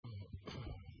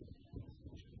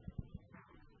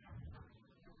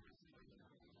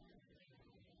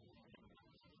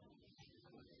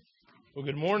Well,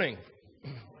 good morning.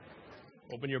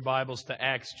 Open your Bibles to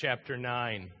Acts chapter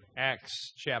 9.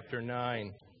 Acts chapter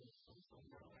 9.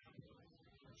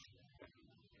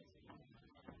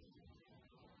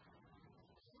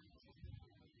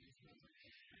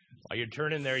 While you're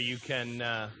turning there, you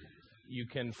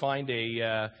can find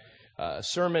a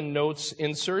sermon notes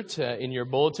insert in your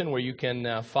bulletin where you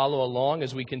can follow along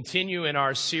as we continue in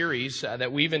our series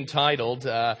that we've entitled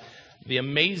The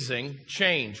Amazing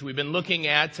Change. We've been looking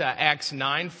at Acts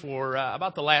 9 for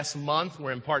about the last month.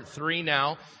 We're in part 3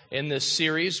 now in this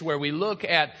series where we look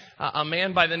at a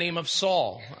man by the name of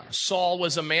Saul. Saul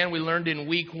was a man, we learned in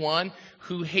week 1,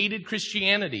 who hated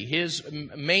Christianity. His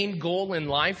main goal in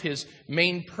life, his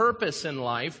main purpose in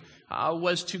life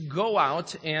was to go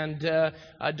out and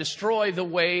destroy the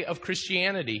way of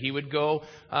Christianity. He would go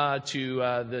to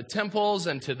the temples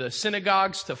and to the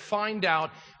synagogues to find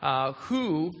out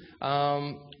who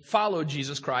followed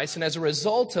Jesus Christ, and as a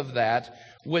result of that,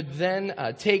 would then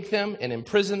take them and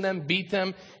imprison them, beat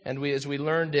them, and as we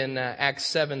learned in Acts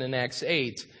 7 and Acts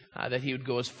 8, that he would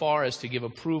go as far as to give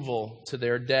approval to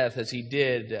their death, as he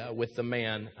did with the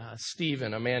man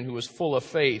Stephen, a man who was full of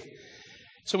faith.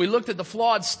 So we looked at the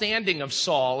flawed standing of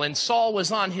Saul, and Saul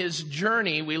was on his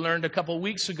journey, we learned a couple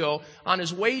weeks ago, on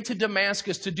his way to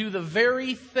Damascus to do the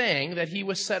very thing that he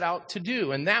was set out to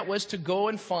do, and that was to go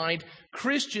and find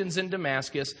Christians in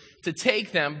Damascus, to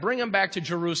take them, bring them back to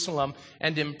Jerusalem,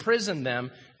 and imprison them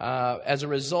as a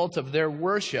result of their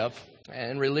worship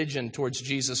and religion towards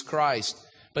Jesus Christ.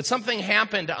 But something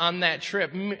happened on that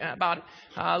trip, about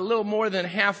a little more than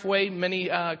halfway. Many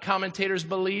commentators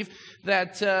believe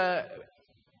that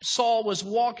Saul was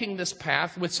walking this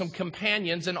path with some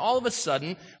companions, and all of a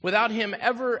sudden, without him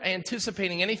ever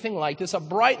anticipating anything like this, a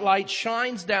bright light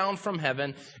shines down from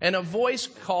heaven, and a voice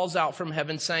calls out from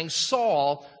heaven saying,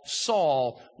 "Saul,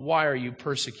 Saul, why are you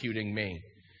persecuting me?"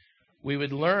 We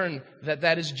would learn that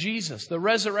that is Jesus, the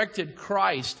resurrected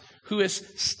Christ, who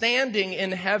is standing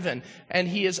in heaven, and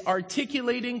he is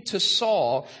articulating to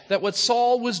Saul that what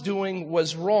Saul was doing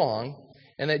was wrong,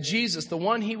 and that Jesus, the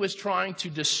one he was trying to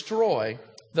destroy,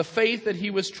 the faith that he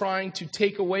was trying to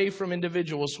take away from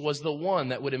individuals, was the one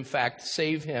that would in fact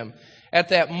save him. At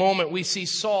that moment, we see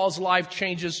Saul's life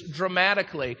changes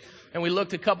dramatically. And we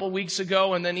looked a couple weeks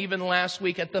ago and then even last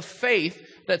week at the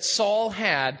faith that Saul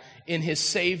had in his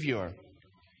Savior.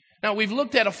 Now, we've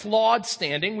looked at a flawed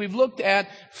standing, we've looked at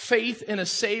faith in a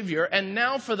Savior, and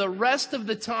now for the rest of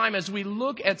the time, as we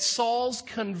look at Saul's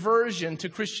conversion to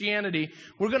Christianity,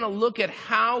 we're going to look at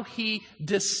how he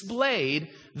displayed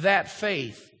that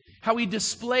faith, how he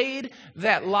displayed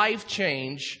that life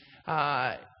change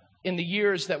in the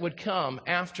years that would come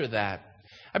after that.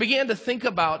 I began to think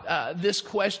about this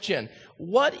question: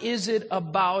 what is it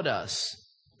about us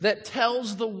that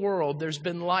tells the world there's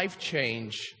been life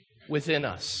change within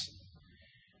us?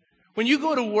 When you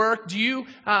go to work, do you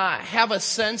have a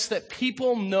sense that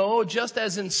people know, just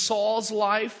as in Saul's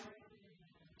life,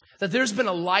 that there's been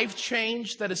a life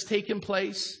change that has taken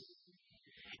place?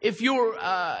 If your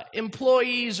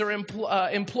employees or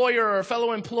employer or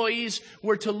fellow employees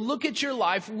were to look at your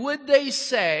life, would they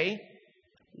say,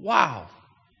 "Wow,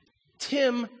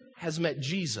 Tim has met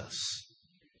Jesus"?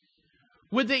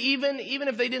 Would they even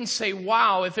if they didn't say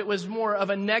wow, if it was more of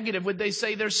a negative, would they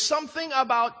say there's something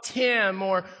about Tim,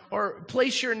 or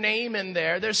place your name in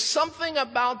there, there's something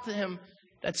about him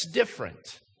that's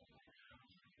different?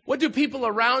 What do people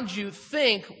around you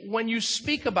think when you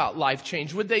speak about life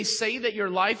change? Would they say that your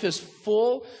life is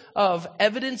full of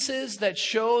evidences that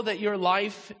show that your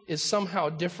life is somehow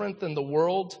different than the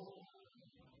world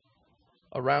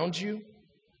around you?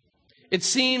 It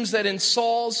seems that in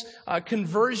Saul's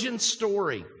conversion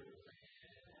story,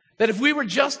 that if we were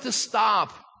just to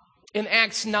stop in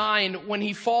Acts 9 when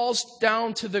he falls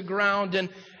down to the ground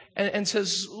and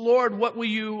says, "Lord, what will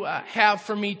you have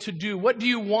for me to do? What do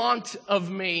you want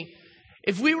of me?"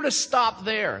 If we were to stop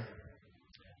there,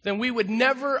 then we would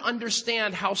never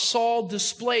understand how Saul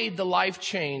displayed the life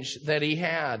change that he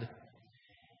had.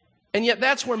 And yet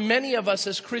that's where many of us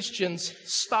as Christians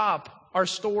stop our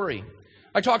story.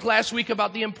 I talked last week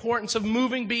about the importance of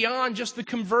moving beyond just the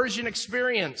conversion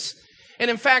experience. And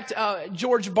in fact,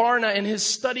 George Barna and his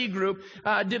study group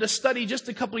did a study just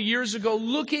a couple of years ago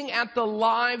looking at the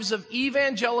lives of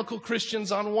evangelical Christians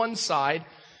on one side,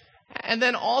 and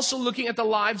then also looking at the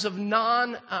lives of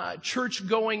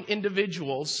non-church-going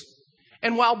individuals.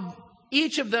 And while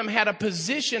each of them had a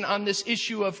position on this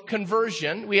issue of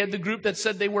conversion, we had the group that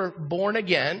said they were born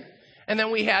again, and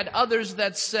then we had others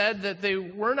that said that they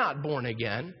were not born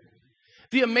again.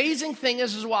 The amazing thing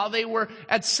is while they were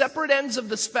at separate ends of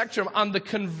the spectrum on the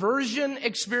conversion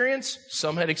experience,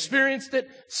 some had experienced it,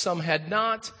 some had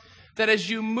not, that as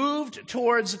you moved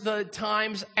towards the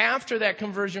times after that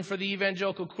conversion for the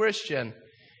evangelical Christian,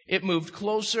 it moved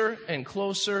closer and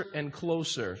closer and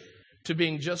closer to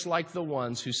being just like the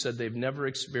ones who said they've never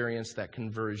experienced that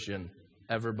conversion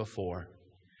ever before.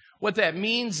 What that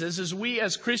means is we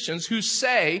as Christians who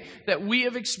say that we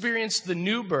have experienced the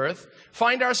new birth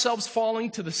find ourselves falling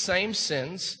to the same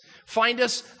sins, find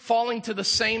us falling to the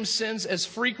same sins as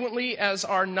frequently as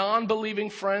our non-believing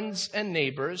friends and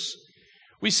neighbors.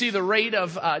 We see the rate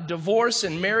of divorce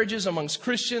and marriages amongst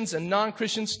Christians and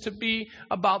non-Christians to be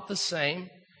about the same.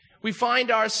 We find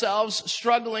ourselves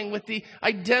struggling with the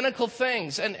identical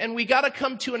things. And we got to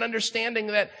come to an understanding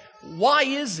that why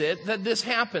is it that this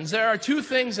happens? There are two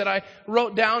things that I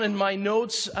wrote down in my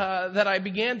notes that I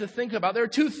began to think about. There are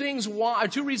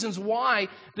two reasons why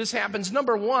this happens.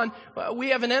 Number one, we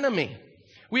have an enemy.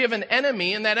 We have an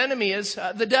enemy, and that enemy is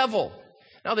the devil.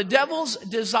 Now, the devil's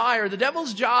desire, the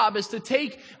devil's job is to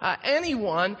take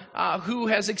anyone who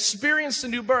has experienced a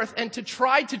new birth and to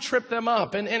try to trip them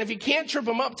up. And if he can't trip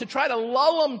them up, to try to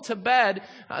lull them to bed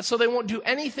so they won't do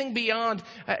anything beyond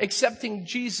accepting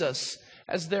Jesus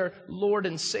as their Lord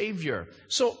and Savior.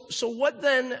 So what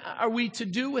then are we to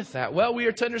do with that? Well, we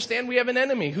are to understand we have an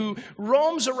enemy who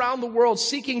roams around the world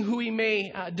seeking who he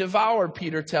may devour,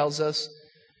 Peter tells us.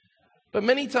 But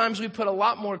many times we put a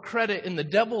lot more credit in the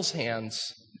devil's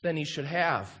hands than he should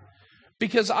have.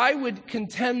 Because I would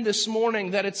contend this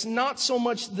morning that it's not so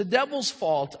much the devil's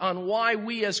fault on why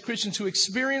we as Christians who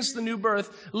experience the new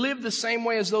birth live the same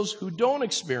way as those who don't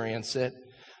experience it.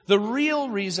 The real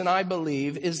reason, I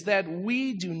believe, is that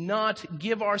we do not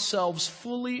give ourselves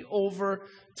fully over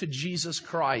to Jesus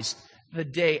Christ the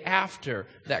day after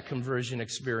that conversion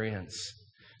experience.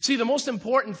 See, the most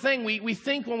important thing we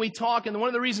think when we talk, and one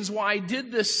of the reasons why I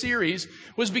did this series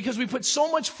was because we put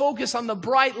so much focus on the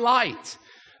bright light,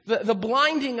 the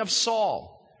blinding of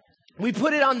Saul. We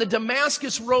put it on the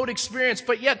Damascus Road experience,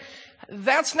 but yet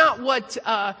that's not what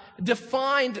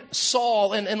defined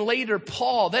Saul and later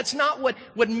Paul. That's not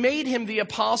what made him the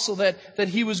apostle that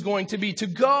he was going to be, to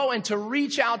go and to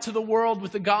reach out to the world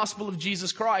with the gospel of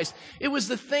Jesus Christ. It was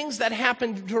the things that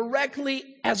happened directly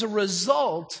as a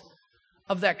result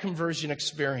of that conversion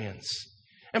experience.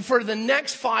 And for the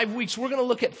next 5 weeks, we're going to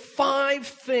look at 5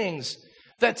 things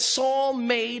that Saul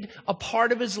made a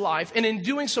part of his life, and in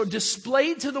doing so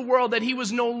displayed to the world that he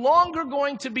was no longer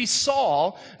going to be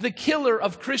Saul, the killer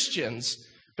of Christians,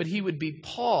 but he would be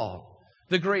Paul,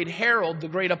 the great herald, the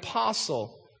great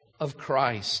apostle of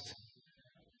Christ.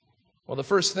 Well, the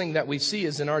first thing that we see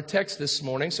is in our text this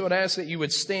morning, so I'd ask that you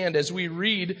would stand as we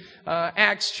read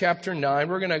Acts chapter 9.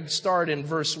 We're going to start in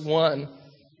verse 1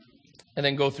 and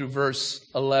then go through verse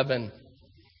 11.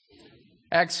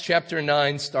 Acts chapter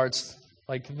 9 starts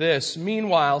like this.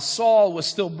 Meanwhile, Saul was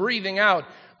still breathing out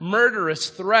murderous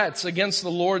threats against the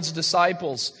Lord's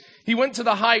disciples. He went to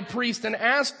the high priest and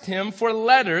asked him for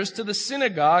letters to the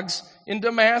synagogues in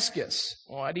Damascus.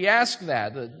 Why did he ask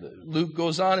that? Luke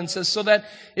goes on and says, so that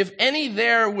if any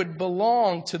there would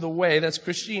belong to the way, that's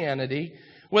Christianity,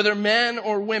 whether men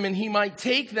or women, he might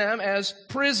take them as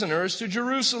prisoners to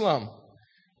Jerusalem.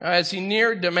 As he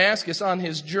neared Damascus on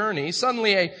his journey,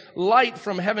 suddenly a light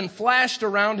from heaven flashed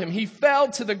around him. He fell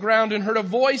to the ground and heard a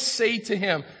voice say to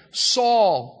him,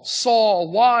 Saul,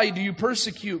 Saul, why do you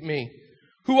persecute me?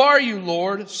 Who are you,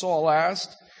 Lord? Saul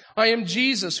asked. I am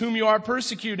Jesus, whom you are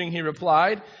persecuting, he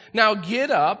replied. Now get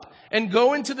up and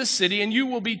go into the city, and you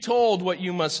will be told what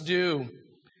you must do.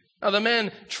 Now the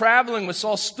men traveling with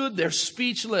Saul stood there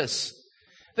speechless.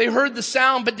 They heard the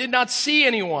sound but did not see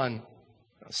anyone.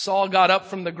 Saul got up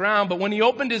from the ground, but when he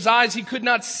opened his eyes, he could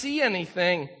not see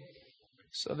anything.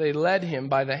 So they led him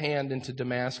by the hand into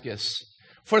Damascus.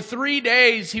 For 3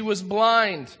 days he was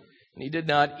blind, and he did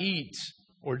not eat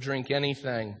or drink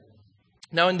anything.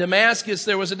 Now in Damascus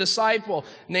there was a disciple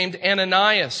named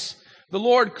Ananias. The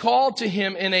Lord called to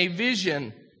him in a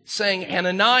vision, saying,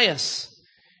 Ananias.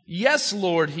 Yes,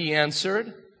 Lord, he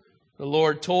answered. The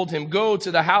Lord told him, go to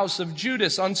the house of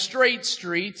Judas on Straight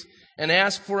Street, and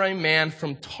ask for a man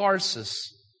from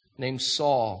Tarsus named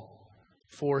Saul,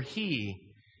 for he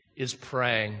is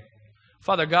praying.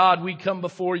 Father God, we come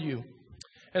before you.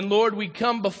 And Lord, we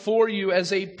come before you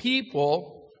as a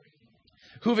people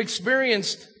who've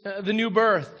experienced the new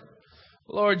birth.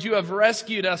 Lord, you have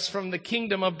rescued us from the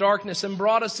kingdom of darkness and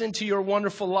brought us into your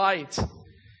wonderful light.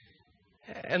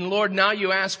 And Lord, now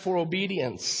you ask for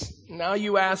obedience. Now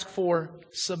you ask for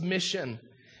submission.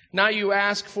 Now you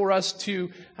ask for us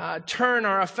to turn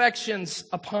our affections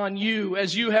upon you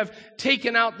as you have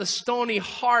taken out the stony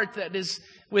heart that is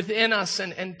within us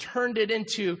and turned it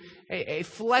into a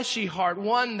fleshy heart,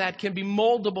 one that can be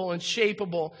moldable and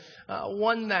shapeable,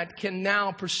 one that can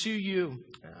now pursue you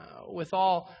with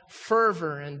all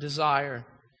fervor and desire.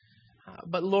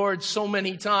 But Lord, so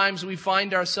many times we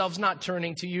find ourselves not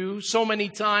turning to you. So many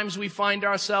times we find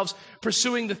ourselves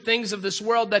pursuing the things of this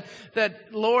world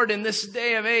that Lord, in this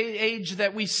day of age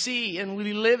that we see and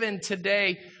we live in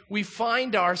today, we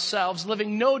find ourselves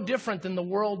living no different than the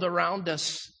world around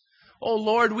us. Oh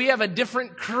Lord, we have a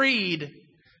different creed,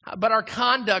 but our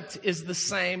conduct is the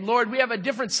same. Lord, we have a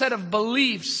different set of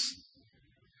beliefs,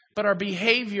 but our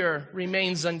behavior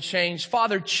remains unchanged.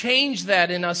 Father, change that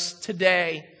in us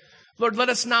today. Lord, let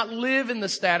us not live in the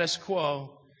status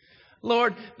quo.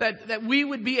 Lord, that we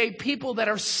would be a people that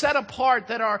are set apart,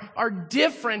 that are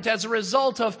different as a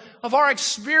result of our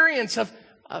experience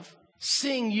of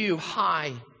seeing you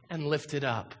high and lifted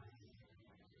up.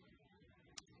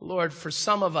 Lord, for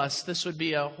some of us, this would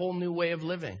be a whole new way of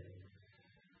living.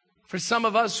 For some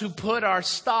of us who put our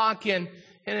stock in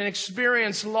an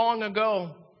experience long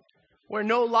ago where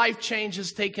no life change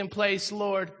has taken place,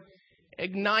 Lord,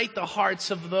 ignite the hearts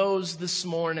of those this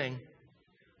morning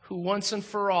who once and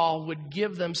for all would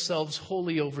give themselves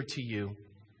wholly over to you.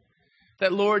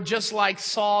 That, Lord, just like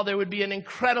Saul, there would be an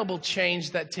incredible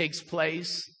change that takes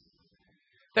place.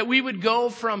 That we would go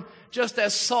from, just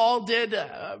as Saul did,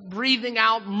 breathing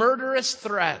out murderous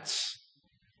threats,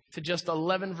 to just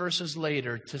 11 verses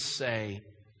later to say,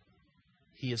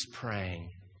 he is praying.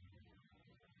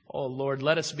 Oh, Lord,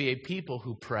 let us be a people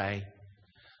who pray.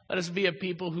 Let us be a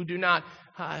people who do not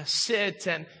sit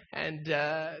and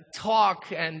talk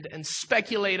and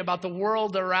speculate about the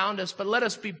world around us, but let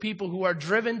us be people who are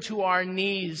driven to our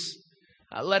knees.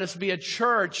 Let us be a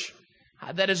church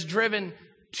that is driven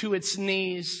to its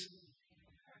knees,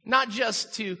 not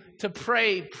just to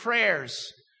pray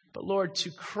prayers, but Lord, to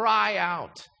cry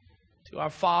out to our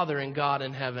Father and God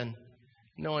in heaven,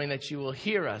 knowing that you will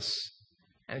hear us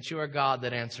and that you are God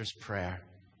that answers prayer.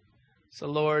 So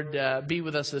Lord, be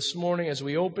with us this morning as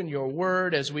we open your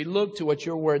word, as we look to what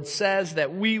your word says,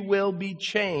 that we will be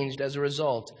changed as a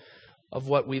result of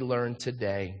what we learned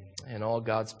today. And all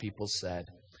God's people said,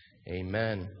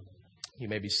 amen. You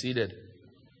may be seated.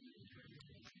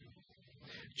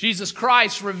 Jesus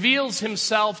Christ reveals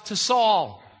himself to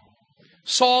Saul.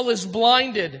 Saul is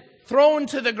blinded, thrown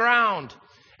to the ground.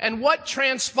 And what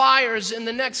transpires in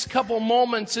the next couple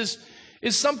moments is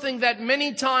something that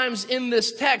many times in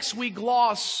this text we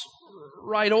gloss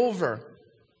right over.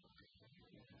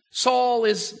 Saul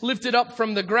is lifted up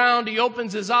from the ground. He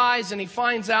opens his eyes and he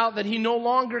finds out that he no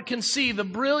longer can see. The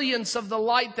brilliance of the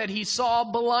light that he saw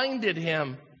blinded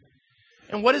him.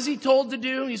 And what is he told to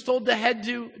do? He's told to head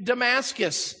to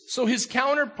Damascus. So his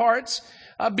counterparts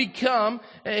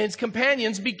his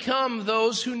companions become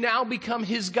those who now become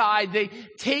his guide. They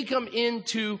take him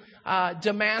into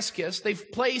Damascus. They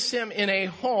place him in a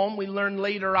home. We learn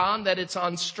later on that it's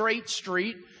on Straight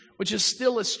Street, which is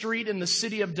still a street in the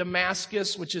city of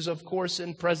Damascus, which is, of course,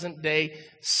 in present-day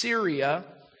Syria.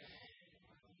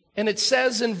 And it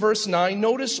says in verse 9,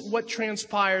 notice what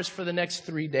transpires for the next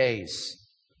 3 days.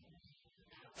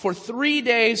 For 3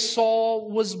 days Saul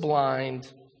was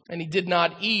blind, and he did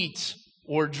not eat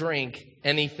or drink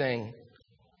anything.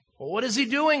 Well, what is he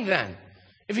doing then?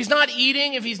 If he's not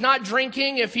eating, if he's not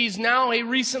drinking, if he's now a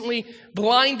recently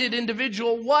blinded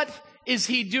individual, what is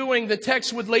he doing? The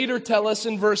text would later tell us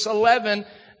in verse 11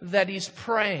 that he's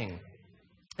praying.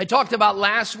 I talked about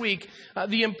last week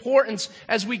the importance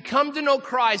as we come to know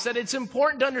Christ, that it's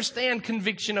important to understand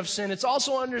conviction of sin. It's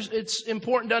also it's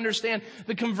important to understand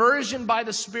the conversion by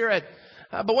the Spirit.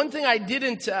 But one thing I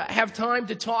didn't have time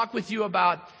to talk with you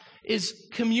about is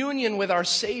communion with our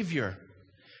Savior.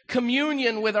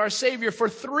 Communion with our Savior. For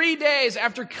 3 days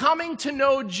after coming to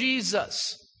know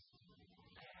Jesus,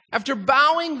 after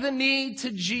bowing the knee to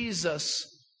Jesus,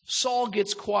 Saul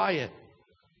gets quiet.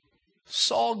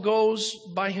 Saul goes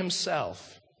by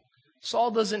himself.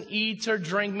 Saul doesn't eat or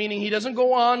drink, meaning he doesn't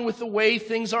go on with the way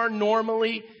things are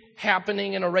normally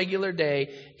happening in a regular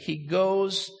day. He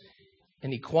goes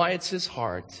and he quiets his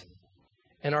heart.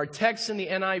 And our text in the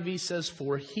NIV says,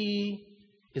 for he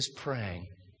is praying.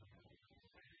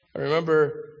 I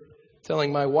remember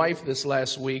telling my wife this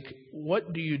last week,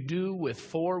 what do you do with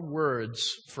 4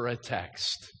 words for a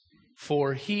text?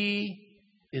 For he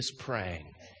is praying.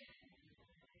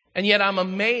 And yet I'm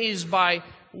amazed by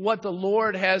what the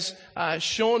Lord has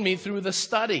shown me through the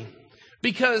study.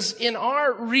 Because in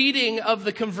our reading of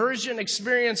the conversion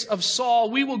experience of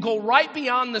Saul, we will go right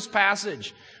beyond this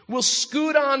passage. we'll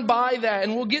scoot on by that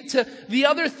and we'll get to the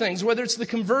other things, whether it's the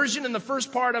conversion in the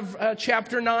first part of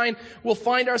chapter 9. We'll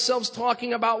find ourselves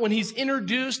talking about when he's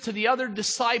introduced to the other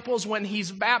disciples, when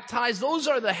he's baptized. Those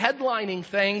are the headlining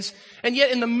things. And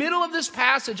yet in the middle of this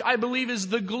passage, I believe, is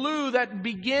the glue that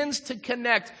begins to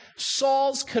connect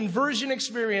Saul's conversion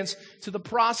experience to the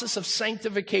process of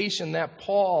sanctification that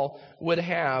Paul would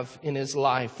have in his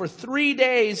life. For 3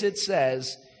 days, it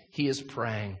says, he is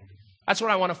praying. That's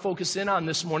what I want to focus in on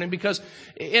this morning, because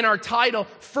in our title,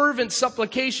 fervent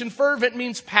supplication, fervent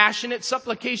means passionate.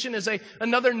 Supplication is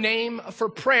another name for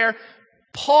prayer.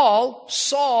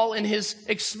 Saul, in his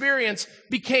experience,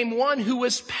 became one who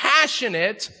was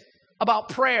passionate about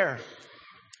prayer.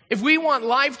 If we want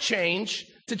life change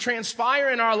to transpire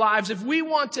in our lives, if we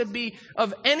want to be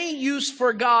of any use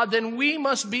for God, then we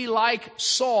must be like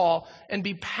Saul and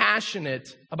be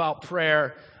passionate about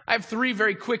prayer. I have 3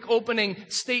 very quick opening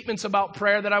statements about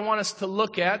prayer that I want us to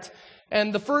look at.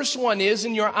 And the first one is,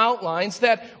 in your outlines,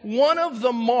 that one of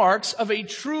the marks of a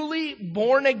truly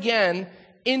born-again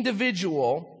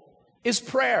individual is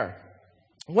prayer.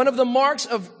 One of the marks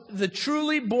of the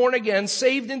truly born-again,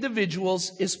 saved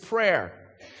individuals is prayer.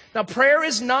 Now, prayer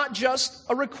is not just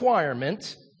a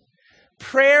requirement.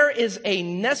 Prayer is a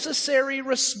necessary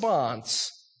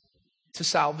response to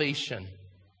salvation.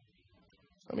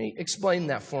 Let me explain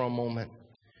that for a moment.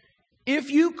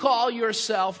 If you call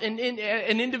yourself an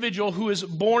individual who is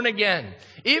born again,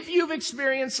 if you've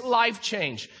experienced life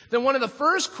change, then one of the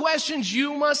first questions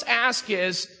you must ask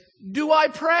is, do I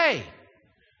pray?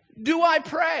 Do I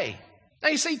pray? Now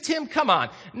you say, Tim, come on.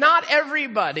 Not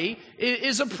everybody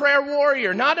is a prayer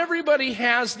warrior. Not everybody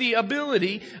has the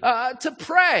ability to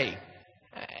pray.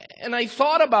 And I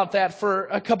thought about that for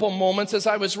a couple moments as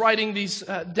I was writing these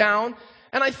down.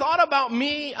 And I thought about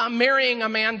me marrying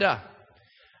Amanda.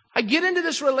 I get into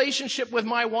this relationship with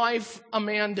my wife,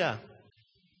 Amanda.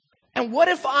 And what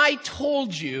if I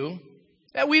told you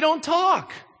that we don't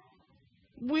talk?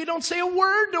 We don't say a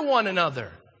word to one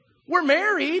another. We're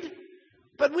married,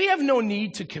 but we have no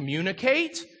need to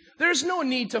communicate. There's no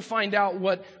need to find out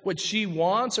what she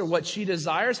wants or what she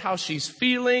desires, how she's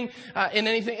feeling in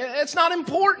anything. It's not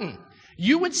important.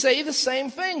 You would say the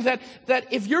same thing, that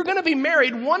if you're going to be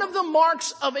married, one of the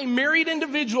marks of a married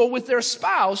individual with their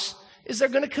spouse is they're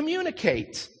going to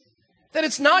communicate. That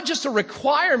it's not just a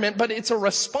requirement, but it's a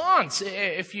response.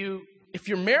 If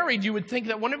you're married, you would think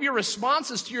that one of your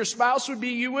responses to your spouse would be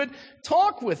you would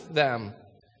talk with them.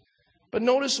 But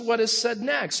notice what is said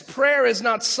next. Prayer is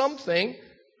not something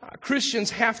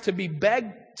Christians have to be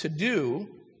begged to do.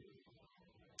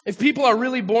 If people are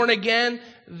really born again,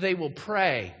 they will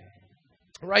pray.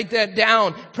 Write that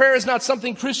down. Prayer is not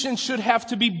something Christians should have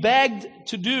to be begged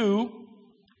to do.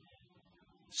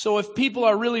 So if people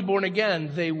are really born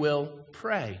again, they will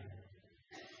pray.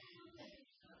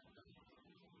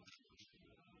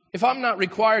 If I'm not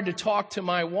required to talk to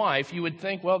my wife, you would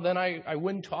think, well, then I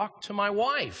wouldn't talk to my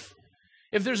wife.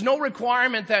 If there's no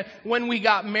requirement that when we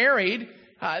got married,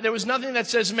 there was nothing that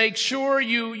says, make sure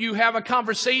you have a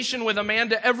conversation with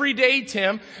Amanda every day,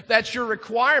 Tim. That's your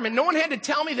requirement. No one had to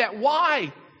tell me that.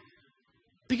 Why?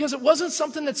 Because it wasn't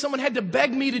something that someone had to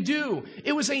beg me to do.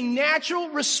 It was a natural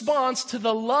response to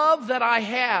the love that I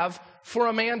have for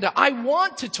Amanda. I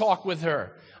want to talk with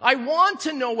her. I want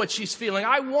to know what she's feeling.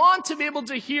 I want to be able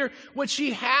to hear what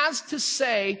she has to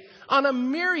say on a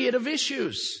myriad of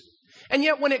issues. And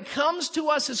yet when it comes to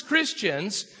us as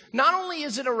Christians, not only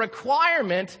is it a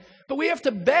requirement, but we have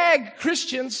to beg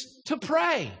Christians to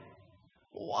pray.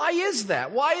 Why is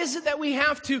that? Why is it that we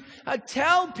have to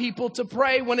tell people to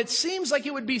pray when it seems like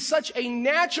it would be such a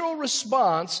natural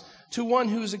response to one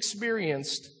who's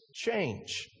experienced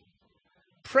change?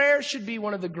 Prayer should be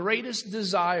one of the greatest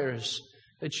desires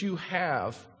that you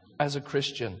have as a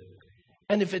Christian.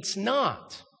 And if it's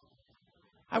not,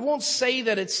 I won't say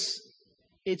that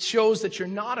it shows that you're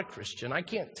not a Christian. I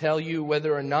can't tell you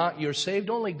whether or not you're saved.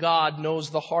 Only God knows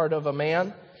the heart of a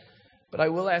man. But I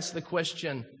will ask the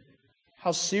question,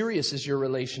 how serious is your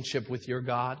relationship with your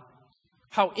God?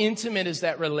 How intimate is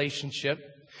that relationship?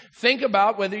 Think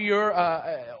about whether you're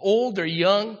old or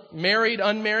young, married,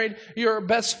 unmarried, your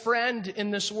best friend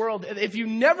in this world. If you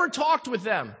never talked with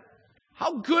them,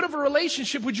 how good of a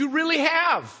relationship would you really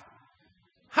have?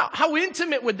 How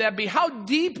intimate would that be? How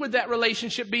deep would that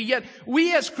relationship be? Yet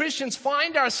we as Christians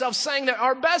find ourselves saying that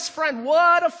our best friend,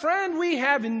 what a friend we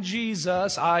have in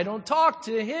Jesus. I don't talk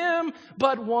to him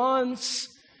but once.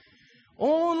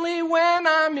 Only when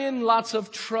I'm in lots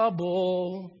of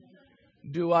trouble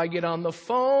do I get on the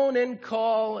phone and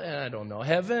call, I don't know,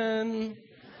 heaven.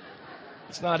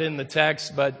 It's not in the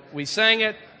text, but we sang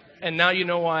it, and now you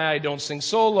know why I don't sing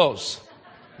solos.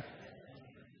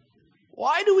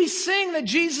 Why do we sing that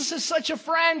Jesus is such a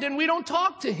friend and we don't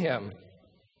talk to him?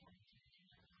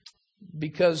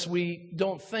 Because we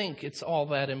don't think it's all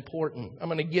that important. I'm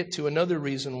going to get to another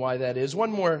reason why that is.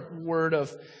 One more word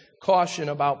of caution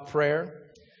about prayer.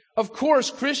 Of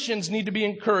course, Christians need to be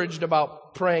encouraged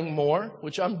about praying more,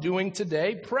 which I'm doing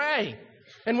today. Pray.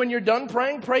 And when you're done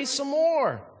praying, pray some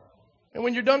more. And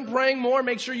when you're done praying more,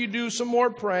 make sure you do some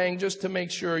more praying just to make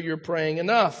sure you're praying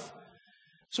enough.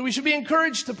 So we should be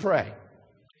encouraged to pray.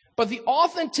 But the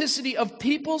authenticity of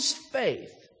people's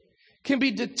faith can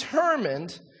be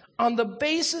determined on the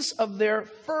basis of their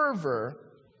fervor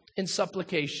in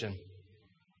supplication.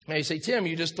 Now you say, Tim,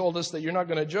 you just told us that you're not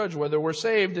going to judge whether we're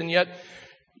saved, and yet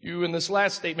you in this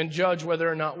last statement judge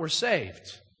whether or not we're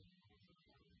saved.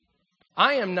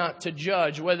 I am not to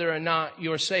judge whether or not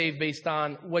you're saved based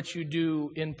on what you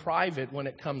do in private when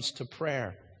it comes to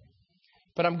prayer.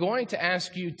 But I'm going to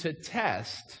ask you to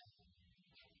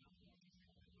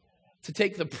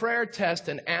take the prayer test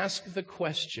and ask the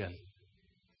question,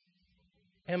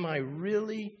 am I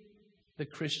really the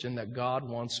Christian that God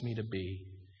wants me to be?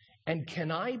 And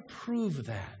can I prove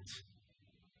that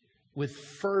with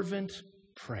fervent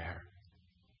prayer?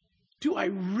 Do I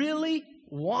really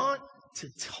want to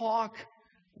talk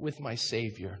with my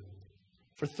Savior?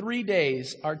 For 3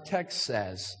 days, our text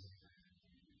says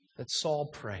that Saul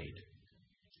prayed.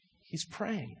 He's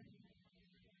praying.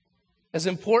 As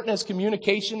important as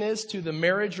communication is to the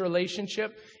marriage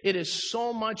relationship, it is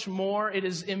so much more, it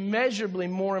is immeasurably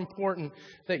more important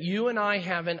that you and I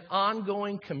have an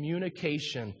ongoing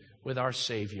communication with our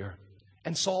Savior.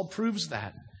 And Saul proves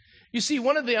that. You see,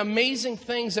 one of the amazing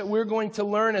things that we're going to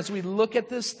learn as we look at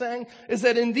this thing is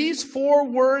that in these 4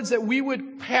 words that we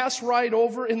would pass right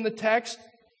over in the text,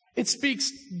 it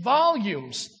speaks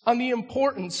volumes on the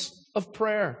importance of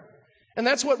prayer. And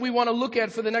that's what we want to look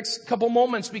at for the next couple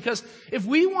moments, because if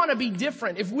we want to be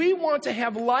different, if we want to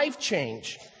have life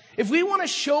change, if we want to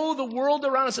show the world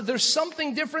around us that there's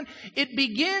something different, it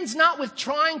begins not with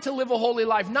trying to live a holy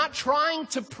life, not trying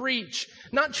to preach,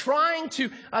 not trying to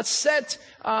set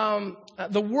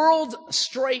the world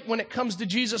straight when it comes to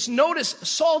Jesus. Notice,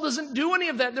 Saul doesn't do any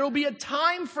of that. There will be a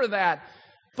time for that.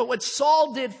 But what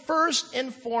Saul did first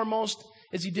and foremost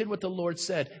is he did what the Lord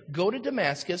said. Go to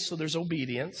Damascus, so there's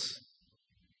obedience.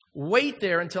 Wait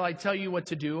there until I tell you what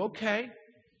to do. Okay.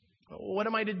 What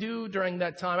am I to do during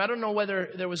that time? I don't know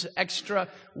whether there was extra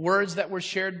words that were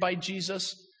shared by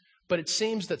Jesus, but it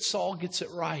seems that Saul gets it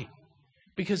right.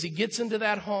 Because he gets into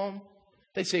that home.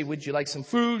 They say, would you like some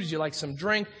food? Would you like some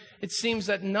drink? It seems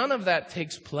that none of that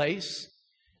takes place,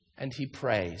 and he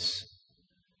prays.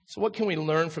 So what can we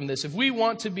learn from this? If we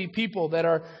want to be people that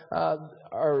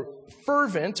are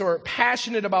fervent or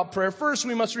passionate about prayer, first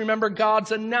we must remember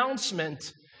God's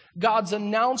announcement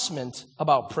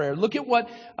about prayer. Look at what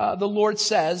the Lord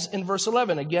says in verse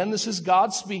 11. Again, this is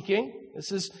God speaking.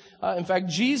 This is, in fact,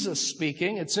 Jesus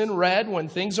speaking. It's in red. When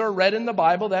things are red in the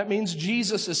Bible, that means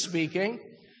Jesus is speaking.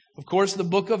 Of course, the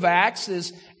book of Acts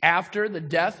is after the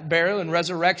death, burial, and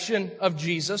resurrection of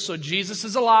Jesus. So Jesus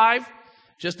is alive,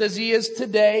 just as he is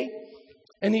today.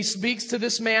 And he speaks to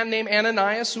this man named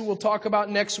Ananias, who we'll talk about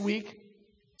next week.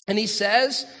 And he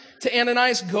says to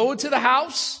Ananias, go to the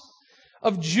house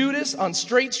of Judas on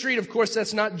Straight Street. Of course,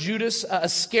 that's not Judas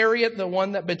Iscariot, the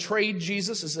one that betrayed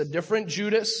Jesus. It's a different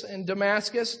Judas in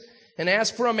Damascus. And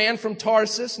ask for a man from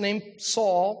Tarsus named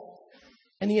Saul.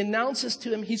 And he announces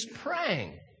to him he's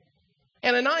praying.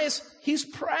 Ananias, he's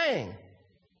praying.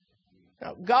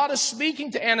 Now, God is speaking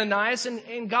to Ananias,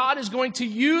 and God is going to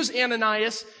use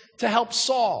Ananias to help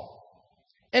Saul.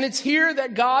 And it's here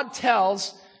that God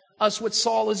tells us what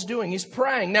Saul is doing. He's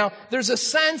praying. Now, there's a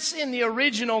sense in the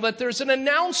original that there's an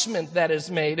announcement that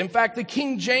is made. In fact, the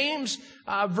King James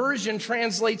version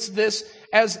translates this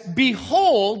as,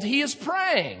 behold, he is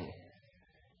praying.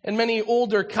 And many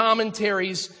older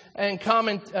commentaries and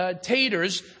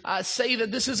commentators say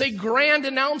that this is a grand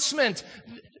announcement.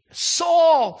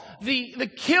 Saul, the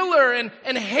killer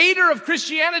and hater of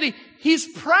Christianity, he's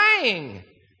praying.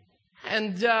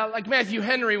 And like Matthew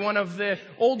Henry, one of the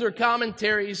older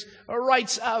commentaries,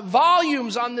 writes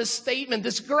volumes on this statement,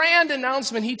 this grand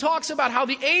announcement. He talks about how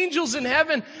the angels in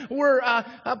heaven were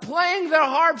playing their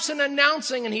harps and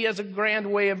announcing, and he has a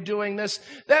grand way of doing this,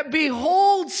 that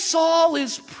behold, Saul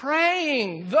is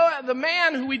praying. The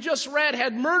man who we just read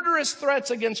had murderous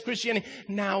threats against Christianity,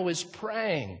 now is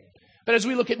praying. But as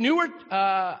we look at newer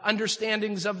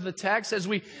understandings of the text, as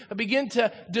we begin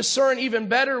to discern even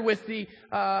better with the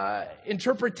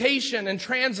interpretation and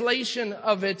translation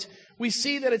of it, we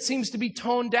see that it seems to be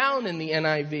toned down in the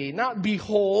NIV. Not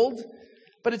behold,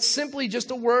 but it's simply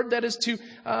just a word that is to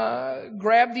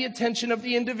grab the attention of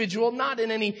the individual, not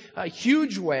in any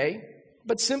huge way,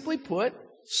 but simply put,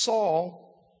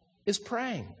 Saul is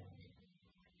praying.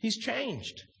 He's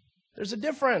changed. There's a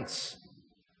difference.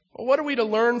 Well, what are we to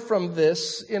learn from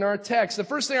this in our text? The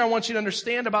first thing I want you to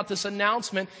understand about this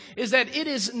announcement is that it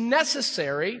is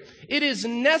necessary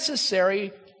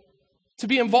to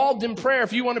be involved in prayer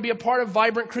if you want to be a part of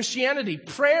vibrant Christianity.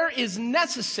 Prayer is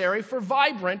necessary for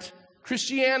vibrant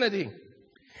Christianity.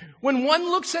 When one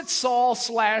looks at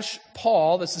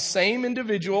Saul/Paul, that's the same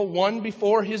individual, one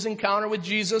before his encounter with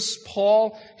Jesus,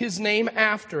 Paul, his name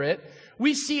after it,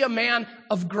 we see a man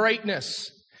of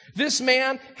greatness. This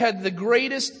man had the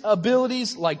greatest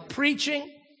abilities like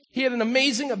preaching. He had an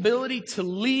amazing ability to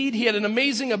lead. He had an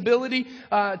amazing ability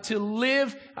to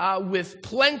live with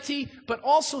plenty, but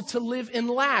also to live in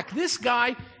lack. This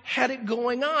guy had it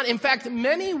going on. In fact,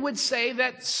 many would say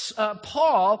that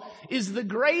Paul is the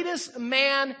greatest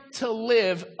man to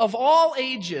live of all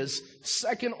ages,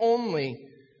 second only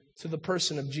to the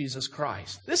person of Jesus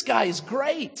Christ. This guy is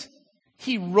great.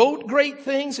 He wrote great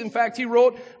things. In fact, he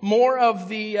wrote more of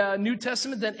the New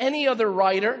Testament than any other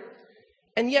writer.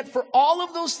 And yet for all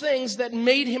of those things that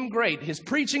made him great, his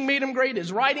preaching made him great,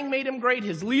 his writing made him great,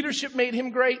 his leadership made him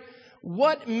great,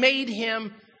 what made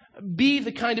him be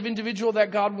the kind of individual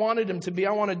that God wanted him to be?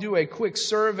 I want to do a quick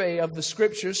survey of the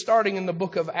scriptures, starting in the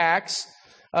book of Acts.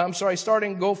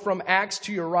 Go from Acts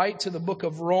to your right to the book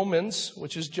of Romans,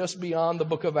 which is just beyond the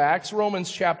book of Acts. Romans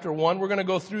chapter 1. We're going to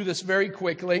go through this very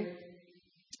quickly.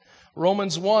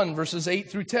 Romans 1, verses 8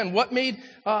 through 10. What made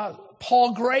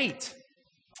Paul great?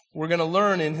 We're going to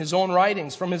learn in his own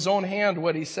writings, from his own hand,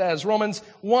 what he says. Romans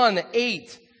 1,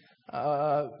 8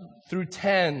 through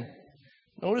 10.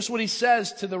 Notice what he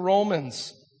says to the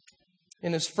Romans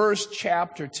in his first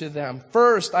chapter to them.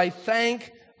 First, I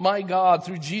thank my God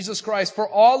through Jesus Christ for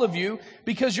all of you,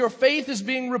 because your faith is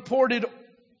being reported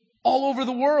all over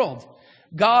the world.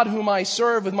 God, whom I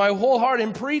serve with my whole heart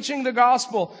in preaching the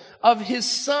gospel of His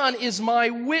Son, is my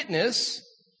witness,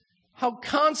 how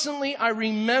constantly I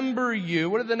remember you.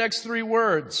 What are the next three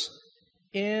words?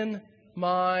 In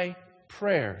my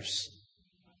prayers.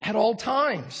 At all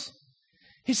times.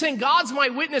 He's saying, God's my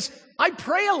witness. I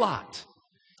pray a lot.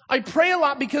 I pray a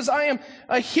lot because I am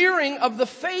hearing of the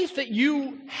faith that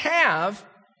you have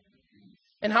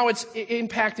and how it's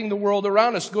impacting the world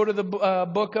around us. Go to the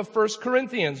book of 1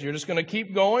 Corinthians. You're just going to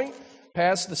keep going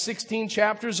past the 16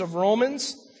 chapters of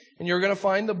Romans, and you're going to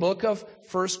find the book of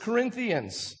 1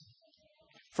 Corinthians.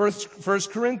 1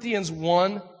 Corinthians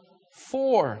 1,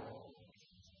 4.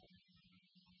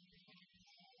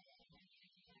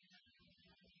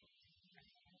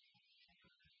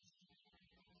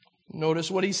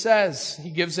 Notice what he says. He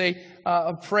gives a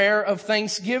prayer of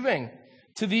thanksgiving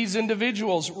to these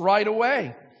individuals right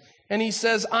away. And he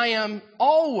says, I am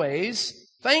always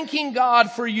thanking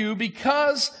God for you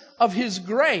because of His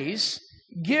grace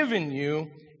given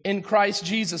you in Christ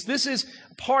Jesus. This is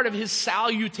part of his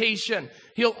salutation.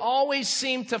 He'll always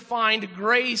seem to find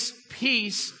grace,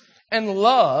 peace, and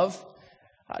love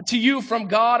to you from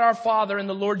God our Father and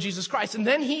the Lord Jesus Christ. And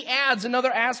then he adds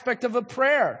another aspect of a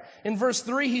prayer. In verse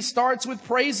 3, he starts with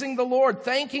praising the Lord,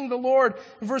 thanking the Lord.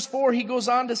 In verse 4, he goes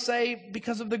on to say,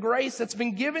 because of the grace that's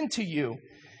been given to you.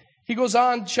 He goes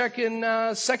on, check in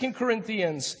 2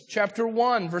 Corinthians chapter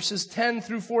 1, verses 10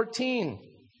 through 14.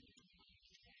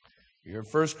 You're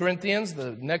 1 Corinthians,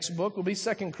 the next book will be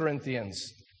 2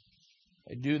 Corinthians.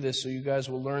 I do this so you guys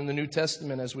will learn the New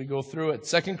Testament as we go through it.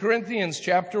 2 Corinthians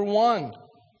chapter 1.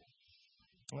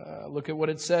 Look at what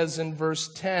it says in verse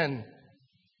 10.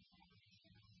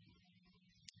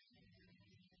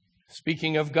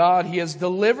 Speaking of God, He has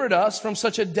delivered us from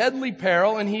such a deadly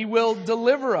peril, and He will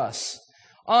deliver us.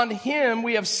 On Him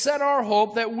we have set our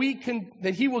hope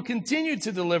that He will continue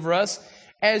to deliver us,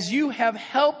 as you have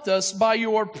helped us by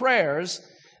your prayers.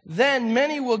 Then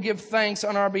many will give thanks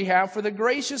on our behalf for the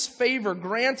gracious favor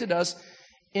granted us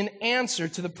in answer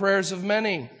to the prayers of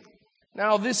many.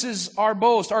 Now this is our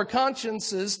boast. Our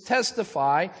consciences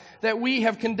testify that we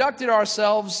have conducted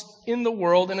ourselves in the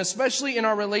world, and especially in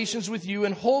our relations with you,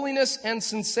 in holiness and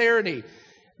sincerity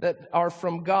that are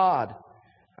from God.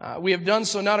 We have done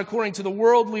so not according to the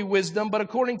worldly wisdom, but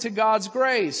according to God's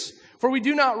grace. For we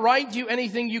do not write you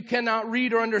anything you cannot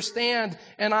read or understand,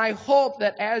 and I hope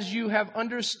that as you have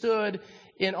understood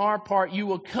in our part, you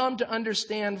will come to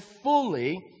understand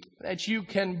fully that you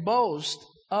can boast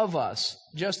of us,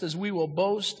 just as we will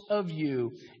boast of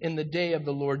you in the day of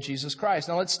the Lord Jesus Christ.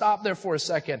 Now let's stop there for a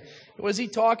second. What is he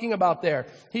talking about there?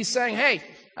 He's saying, hey,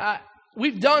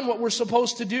 we've done what we're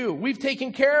supposed to do. We've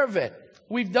taken care of it.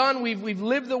 We've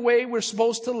lived the way we're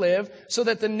supposed to live so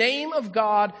that the name of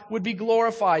God would be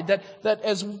glorified. That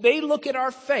as they look at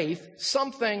our faith,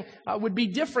 something would be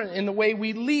different in the way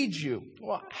we lead you.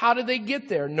 Well, how did they get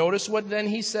there? Notice what then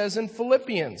he says in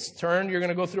Philippians. You're going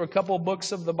to go through a couple of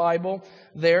books of the Bible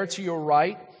there to your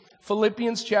right.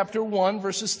 Philippians chapter 1,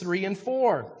 verses 3 and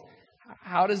 4.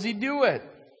 How does he do it?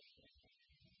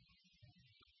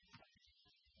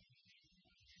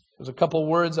 There's a couple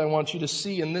words I want you to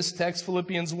see in this text,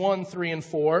 Philippians 1, 3 and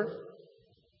 4.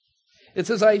 It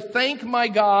says, I thank my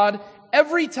God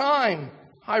every time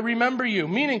I remember you.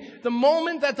 Meaning, the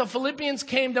moment that the Philippians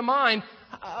came to mind,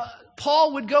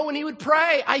 Paul would go and he would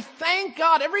pray. I thank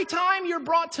God every time you're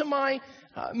brought to my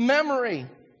memory.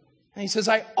 And he says,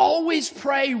 I always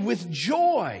pray with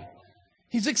joy.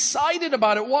 He's excited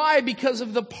about it. Why? Because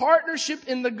of the partnership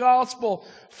in the gospel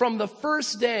from the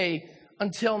first day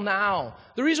until now.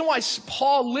 The reason why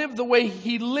Paul lived the way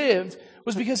he lived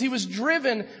was because he was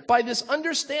driven by this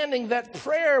understanding that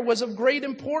prayer was of great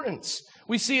importance.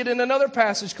 We see it in another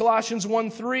passage, Colossians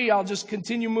 1:3. I'll just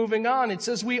continue moving on. It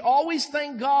says, we always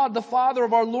thank God, the Father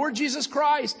of our Lord Jesus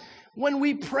Christ, when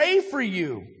we pray for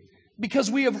you,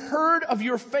 because we have heard of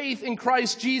your faith in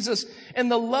Christ Jesus and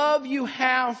the love you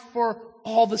have for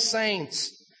all the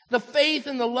saints. The faith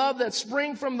and the love that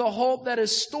spring from the hope that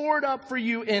is stored up for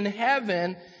you in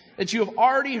heaven, that you have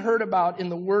already heard about in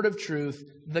the word of truth,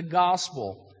 the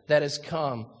gospel that has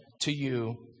come to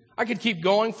you. I could keep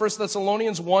going. 1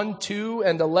 Thessalonians 1, 2,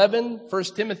 and 11. 1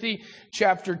 Timothy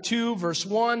chapter 2, verse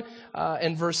 1,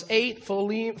 and verse 8.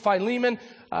 Philemon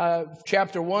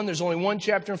chapter 1. There's only one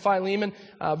chapter in Philemon.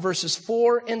 Verses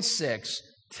 4 and 6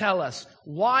 tell us,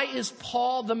 why is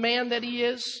Paul the man that he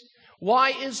is?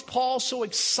 Why is Paul so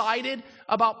excited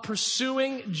about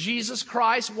pursuing Jesus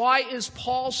Christ? Why is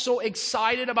Paul so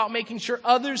excited about making sure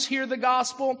others hear the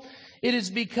gospel? It is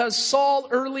because Saul,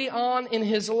 early on in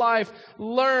his life,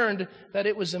 learned that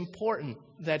it was important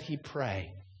that he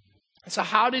pray. So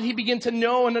how did he begin to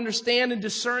know and understand and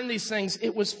discern these things?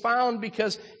 It was found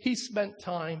because he spent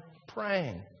time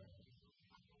praying.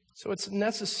 So it's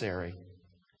necessary.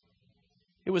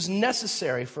 It was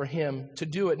necessary for him to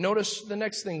do it. Notice the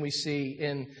next thing we see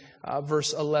in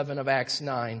verse 11 of Acts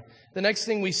 9. The next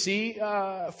thing we see,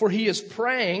 for he is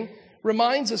praying,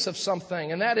 reminds us of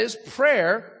something, and that is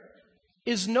prayer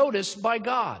is noticed by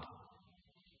God.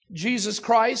 Jesus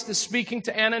Christ is speaking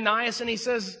to Ananias, and he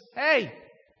says, hey,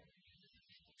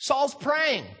 Saul's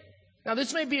praying. Now,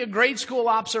 this may be a grade school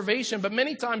observation, but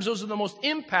many times those are the most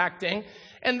impacting,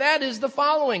 and that is the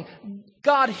following.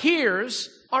 God hears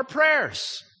our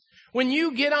prayers. When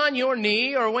you get on your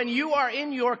knee, or when you are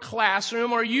in your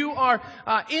classroom, or you are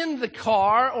in the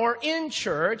car, or in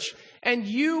church, and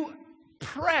you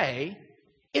pray,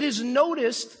 it is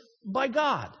noticed by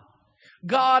God.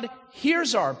 God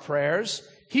hears our prayers.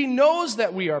 He knows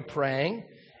that we are praying.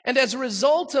 And as a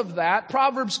result of that,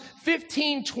 Proverbs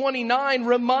 15:29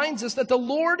 reminds us that the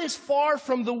Lord is far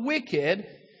from the wicked,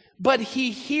 but he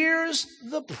hears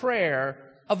the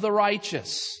prayer of the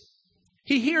righteous.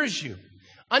 He hears you.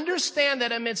 Understand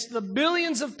that amidst the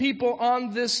billions of people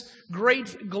on this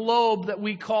great globe that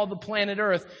we call the planet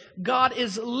Earth, God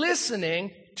is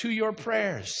listening to your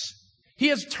prayers. He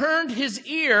has turned his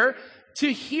ear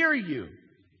to hear you,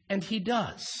 and he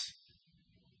does.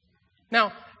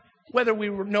 Now, whether we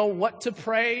know what to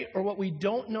pray or what we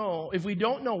don't know, if we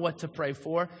don't know what to pray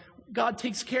for, God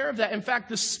takes care of that. In fact,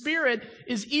 the Spirit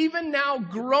is even now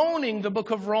groaning, the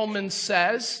book of Romans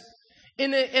says,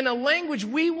 in a language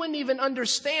we wouldn't even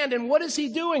understand. And what is he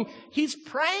doing? He's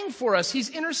praying for us.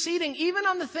 He's interceding even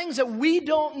on the things that we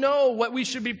don't know what we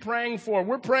should be praying for.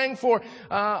 We're praying for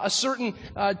a certain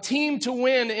team to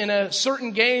win in a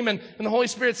certain game, and the Holy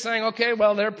Spirit's saying, okay,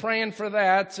 well, they're praying for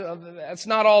that. That's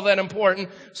not all that important.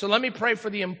 So let me pray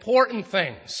for the important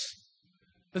things,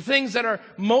 the things that are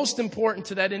most important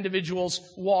to that individual's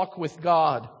walk with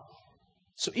God.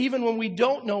 So even when we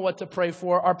don't know what to pray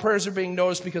for, our prayers are being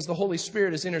noticed because the Holy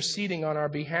Spirit is interceding on our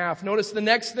behalf. Notice the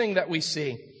next thing that we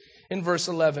see in verse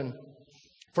 11.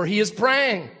 For he is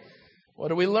praying. What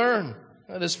do we learn?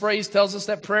 This phrase tells us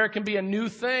that prayer can be a new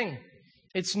thing.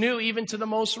 It's new even to the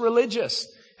most religious.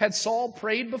 Had Saul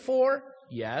prayed before?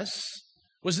 Yes.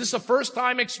 Was this a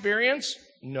first-time experience?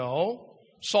 No.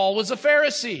 Saul was a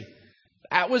Pharisee.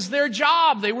 That was their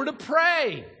job. They were to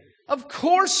pray. Of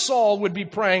course Saul would be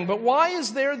praying, but why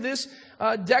is there this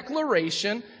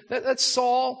declaration that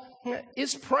Saul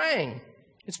is praying?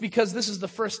 It's because this is the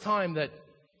first time that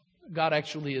God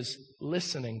actually is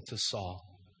listening to Saul.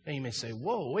 And you may say,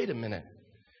 whoa, wait a minute.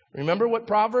 Remember what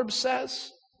Proverbs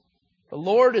says? The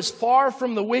Lord is far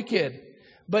from the wicked,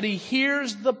 but He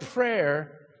hears the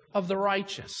prayer of the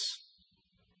righteous.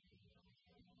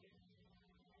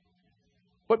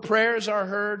 What prayers are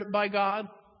heard by God?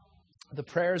 The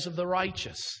prayers of the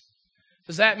righteous.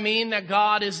 Does that mean that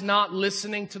God is not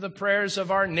listening to the prayers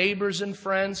of our neighbors and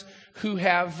friends who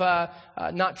have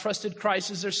not trusted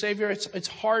Christ as their Savior? It's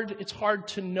hard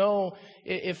to know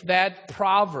if that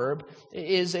proverb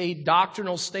is a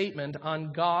doctrinal statement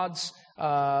on God's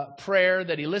prayer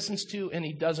that He listens to and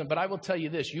He doesn't. But I will tell you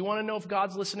this. You want to know if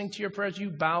God's listening to your prayers? You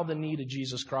bow the knee to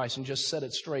Jesus Christ and just set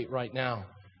it straight right now.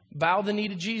 Bow the knee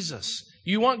to Jesus.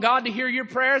 You want God to hear your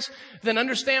prayers? Then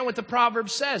understand what the proverb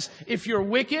says. If you're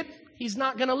wicked, He's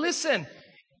not going to listen.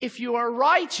 If you are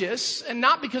righteous, and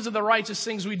not because of the righteous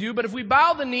things we do, but if we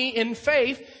bow the knee in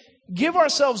faith, give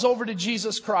ourselves over to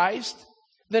Jesus Christ,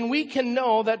 then we can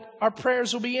know that our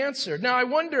prayers will be answered. Now, I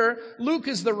wonder, Luke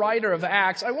is the writer of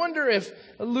Acts. I wonder if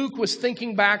Luke was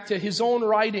thinking back to his own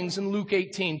writings in Luke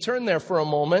 18. Turn there for a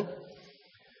moment.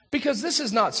 Because this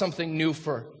is not something new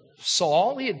for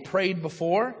Saul. He had prayed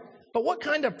before. But what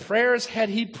kind of prayers had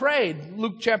he prayed?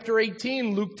 Luke chapter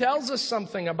 18, Luke tells us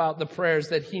something about the prayers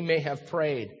that he may have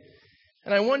prayed.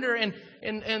 And I wonder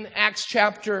in Acts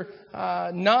chapter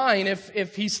 9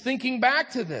 if he's thinking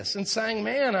back to this and saying,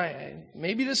 man,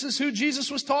 maybe this is who Jesus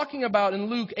was talking about in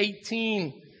Luke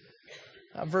 18,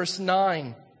 verse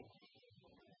 9.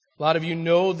 A lot of you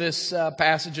know this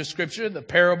passage of Scripture, the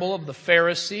parable of the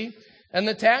Pharisee and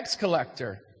the tax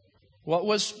collector. What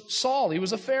was Saul? He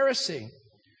was a Pharisee.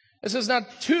 It says, now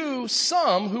to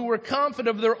some who were confident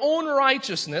of their own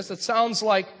righteousness, that sounds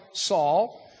like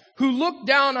Saul, who looked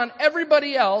down on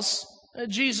everybody else,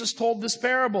 Jesus told this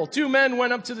parable. 2 men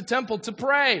went up to the temple to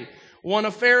pray, one a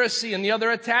Pharisee and the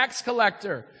other a tax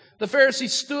collector. The Pharisee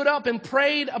stood up and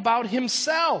prayed about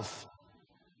himself.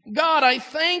 God, I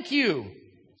thank you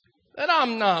that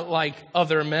I'm not like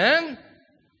other men,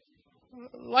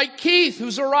 like Keith,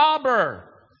 who's a robber,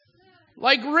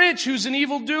 like Rich, who's an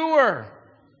evildoer,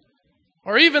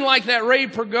 or even like that Ray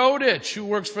Pergodich who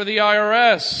works for the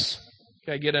IRS.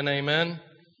 Can I get an amen?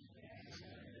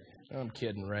 I'm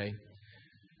kidding, Ray.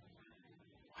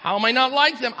 How am I not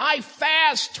like them? I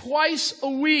fast twice a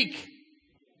week,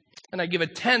 and I give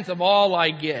 1/10 of all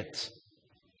I get.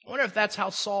 I wonder if that's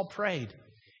how Saul prayed.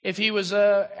 If he was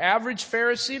an average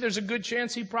Pharisee, there's a good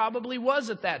chance he probably was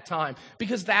at that time,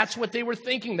 because that's what they were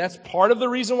thinking. That's part of the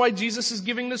reason why Jesus is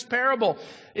giving this parable.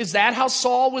 Is that how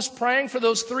Saul was praying for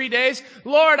those 3 days?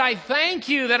 Lord, I thank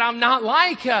you that I'm not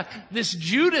like this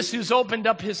Judas who's opened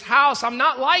up his house. I'm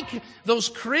not like those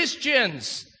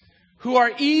Christians who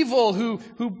are evil,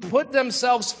 who put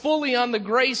themselves fully on the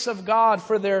grace of God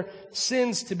for their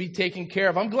sins to be taken care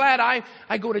of. I'm glad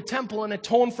I go to temple and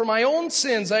atone for my own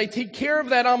sins. I take care of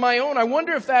that on my own. I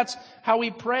wonder if that's how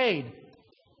he prayed.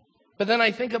 But then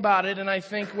I think about it and I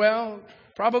think, well,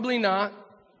 probably not.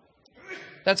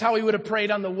 That's how he would have prayed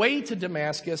on the way to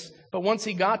Damascus. But once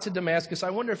he got to Damascus,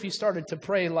 I wonder if he started to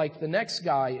pray like the next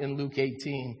guy in Luke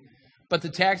 18. But the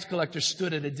tax collector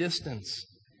stood at a distance.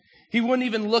 He wouldn't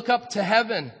even look up to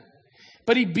heaven.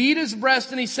 But he beat his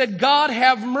breast and he said, God,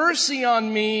 have mercy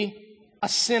on me, a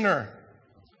sinner.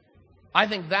 I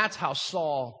think that's how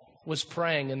Saul was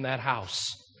praying in that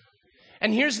house.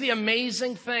 And here's the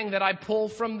amazing thing that I pull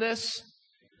from this.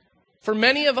 For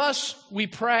many of us, we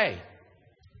pray.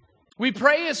 We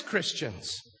pray as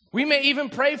Christians. We may even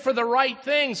pray for the right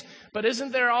things. But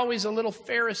isn't there always a little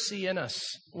Pharisee in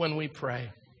us when we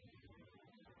pray?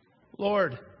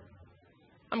 Lord,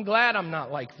 I'm glad I'm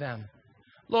not like them.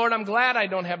 Lord, I'm glad I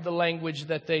don't have the language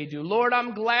that they do. Lord,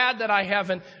 I'm glad that I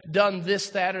haven't done this,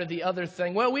 that, or the other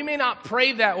thing. Well, we may not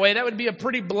pray that way. That would be a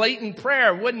pretty blatant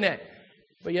prayer, wouldn't it?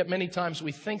 But yet many times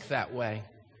we think that way.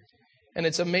 And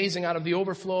it's amazing, out of the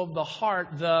overflow of the heart,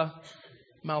 the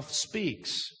mouth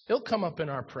speaks. It'll come up in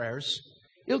our prayers.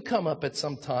 It'll come up at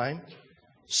some time.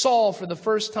 Saul, for the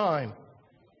first time,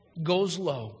 goes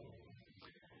low.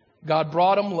 God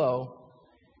brought him low.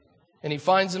 And he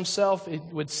finds himself, it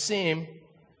would seem,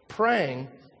 praying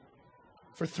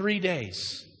for 3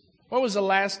 days. When was the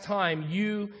last time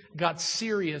you got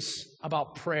serious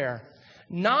about prayer?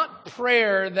 Not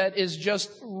prayer that is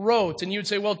just rote. And you'd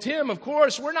say, well, Tim, of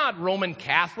course, we're not Roman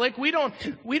Catholic. We don't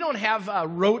have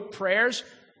rote prayers.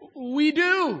 We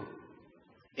do.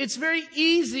 It's very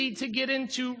easy to get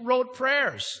into rote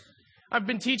prayers. I've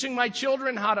been teaching my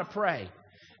children how to pray.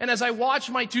 And as I watch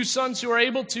my 2 sons who are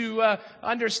able to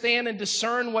understand and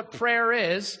discern what prayer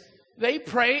is, they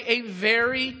pray a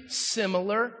very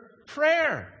similar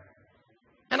prayer.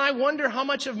 And I wonder how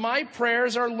much of my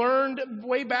prayers are learned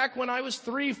way back when I was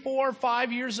 3, 4,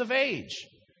 5 years of age.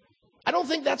 I don't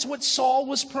think that's what Saul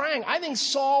was praying. I think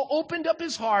Saul opened up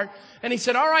his heart and he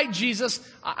said, all right, Jesus,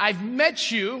 I've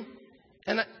met you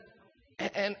and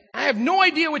I have no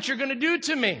idea what you're going to do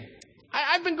to me.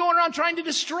 I've been going around trying to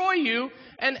destroy you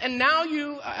and now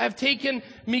you have taken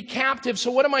me captive.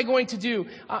 So what am I going to do?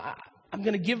 I'm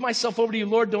going to give myself over to you.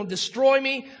 Lord, don't destroy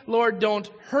me. Lord, don't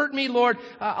hurt me. Lord,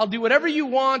 I'll do whatever you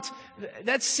want.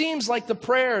 That seems like the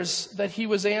prayers that he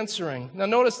was answering. Now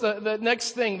notice the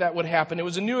next thing that would happen. It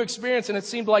was a new experience and it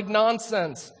seemed like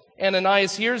nonsense.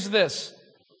 Ananias hears this.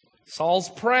 Saul's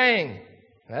praying.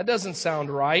 That doesn't sound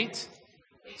right.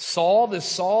 Saul, this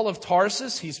Saul of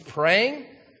Tarsus, he's praying.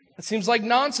 That seems like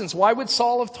nonsense. Why would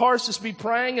Saul of Tarsus be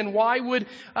praying and why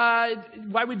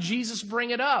would Jesus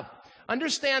bring it up?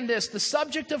 Understand this, the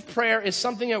subject of prayer is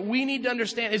something that we need to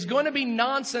understand. It's going to be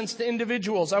nonsense to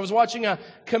individuals. I was watching a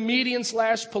comedian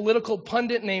 / political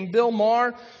pundit named Bill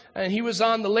Maher, and he was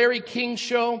on the Larry King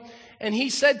show, and he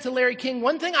said to Larry King,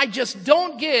 one thing I just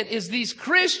don't get is these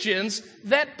Christians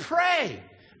that pray.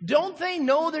 Don't they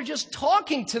know they're just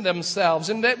talking to themselves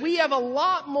and that we have a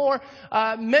lot more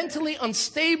mentally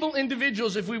unstable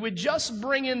individuals if we would just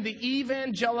bring in the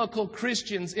evangelical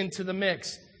Christians into the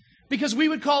mix? Because we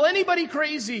would call anybody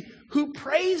crazy who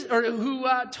prays or who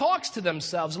talks to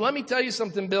themselves. Let me tell you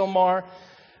something, Bill Maher.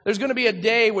 There's going to be a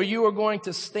day where you are going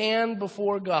to stand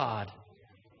before God,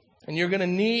 and you're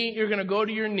going to go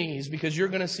to your knees because you're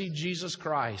going to see Jesus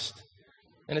Christ.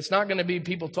 And it's not going to be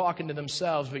people talking to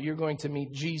themselves, but you're going to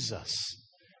meet Jesus.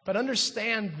 But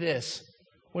understand this: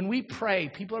 when we pray,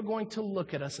 people are going to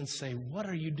look at us and say, "What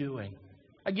are you doing?"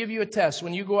 I give you a test.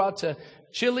 When you go out to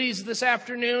Chili's this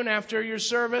afternoon after your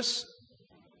service,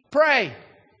 pray.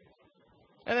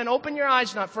 And then open your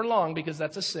eyes, not for long because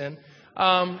that's a sin.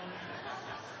 And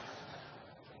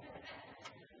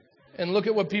look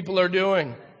at what people are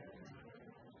doing.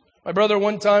 My brother,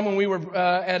 one time when we were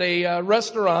at a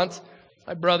restaurant,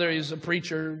 my brother is a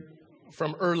preacher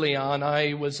from early on.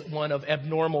 I was one of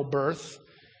abnormal birth.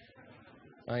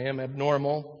 I am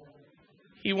abnormal.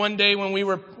 One day when we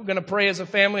were going to pray as a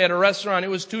family at a restaurant, it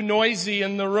was too noisy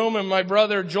in the room, and my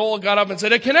brother Joel got up and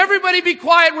said, "Can everybody be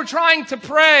quiet? We're trying to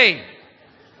pray."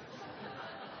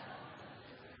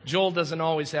 Joel doesn't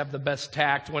always have the best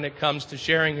tact when it comes to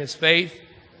sharing his faith.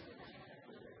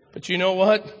 But you know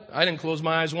what? I didn't close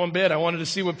my eyes one bit. I wanted to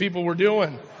see what people were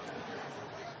doing.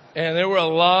 And there were a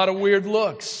lot of weird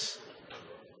looks.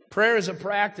 Prayer is a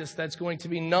practice that's going to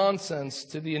be nonsense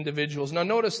to the individuals. Now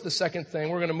notice the second thing.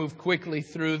 We're going to move quickly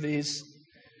through these.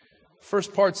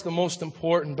 First part's the most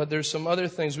important, but there's some other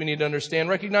things we need to understand.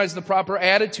 Recognize the proper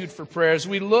attitude for prayer. As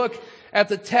we look at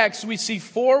the text, we see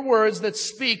 4 words that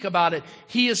speak about it.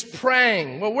 He is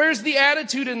praying. Well, where's the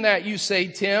attitude in that, you say,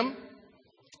 Tim?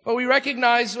 Well, we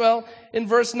recognize, in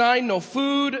verse 9, no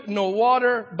food, no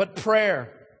water, but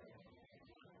prayer.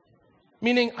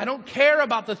 Meaning, I don't care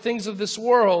about the things of this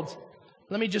world.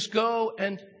 Let me just go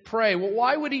and pray. Well,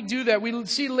 why would he do that? We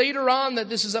see later on that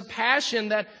this is a passion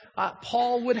that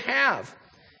Paul would have.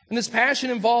 And this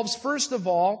passion involves, first of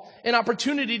all, an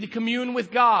opportunity to commune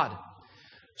with God.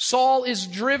 Saul is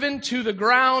driven to the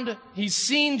ground. He's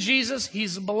seen Jesus.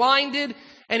 He's blinded.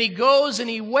 And he goes and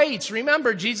he waits.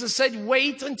 Remember, Jesus said,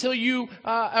 wait until you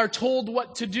are told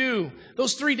what to do.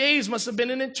 Those 3 days must have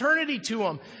been an eternity to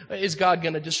him. Is God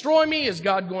going to destroy me? Is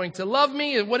God going to love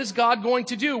me? What is God going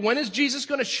to do? When is Jesus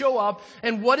going to show up?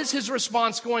 And what is his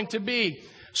response going to be?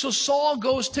 So Saul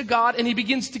goes to God and he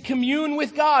begins to commune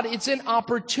with God. It's an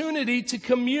opportunity to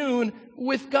commune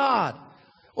with God.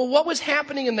 Well, what was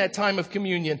happening in that time of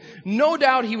communion? No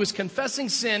doubt he was confessing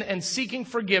sin and seeking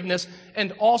forgiveness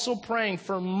and also praying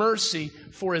for mercy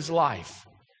for his life.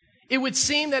 It would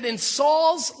seem that in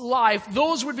Saul's life,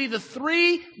 those would be the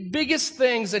 3 biggest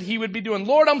things that he would be doing.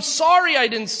 Lord, I'm sorry I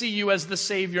didn't see you as the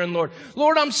Savior and Lord.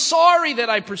 Lord, I'm sorry that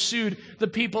I pursued the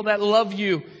people that love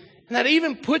you. And that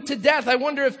even put to death. I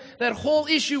wonder if that whole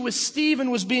issue with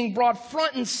Stephen was being brought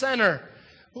front and center.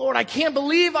 Lord, I can't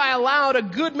believe I allowed a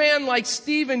good man like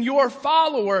Stephen, your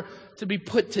follower, to be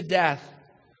put to death.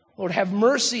 Lord, have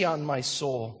mercy on my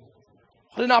soul.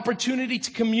 What an opportunity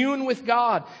to commune with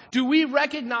God. Do we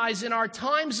recognize in our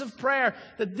times of prayer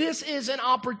that this is an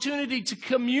opportunity to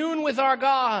commune with our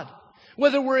God?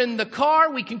 Whether we're in the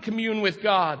car, we can commune with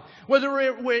God. Whether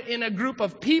we're in a group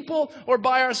of people or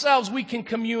by ourselves, we can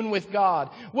commune with God.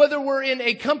 Whether we're in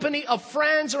a company of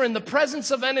friends or in the presence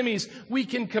of enemies, we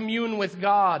can commune with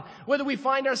God. Whether we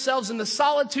find ourselves in the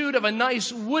solitude of a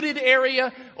nice wooded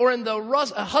area or in the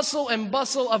hustle and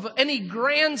bustle of any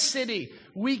grand city,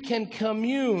 we can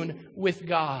commune with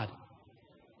God.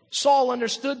 Saul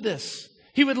understood this.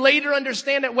 He would later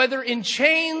understand it whether in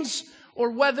chains or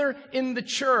whether in the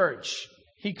church.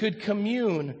 he could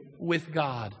commune with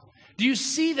God. Do you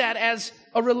see that as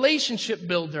a relationship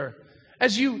builder?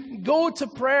 As you go to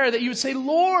prayer, that you would say,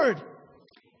 Lord,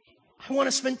 I want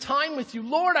to spend time with you.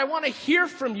 Lord, I want to hear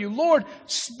from you. Lord,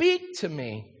 speak to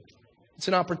me. It's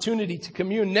an opportunity to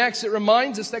commune. Next, it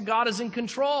reminds us that God is in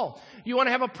control. You want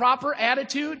to have a proper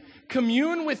attitude,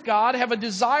 commune with God, have a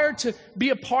desire to be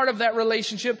a part of that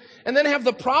relationship, and then have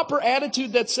the proper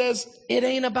attitude that says, it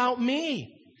ain't about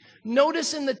me.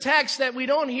 Notice in the text that we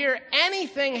don't hear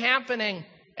anything happening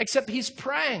except he's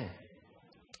praying.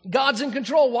 God's in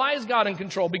control. Why is God in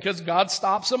control? Because God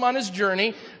stops him on his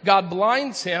journey. God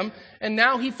blinds him. And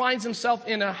now he finds himself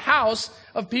in a house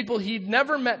of people he'd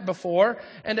never met before.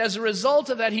 And as a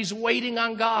result of that, he's waiting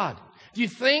on God. Do you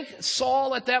think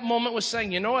Saul at that moment was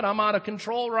saying, you know what, I'm out of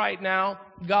control right now.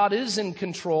 God is in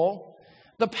control.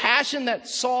 The passion that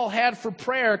Saul had for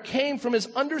prayer came from his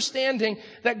understanding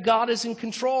that God is in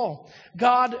control.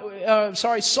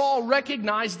 Saul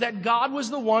recognized that God was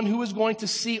the one who was going to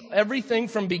see everything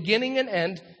from beginning and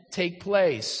end take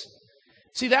place.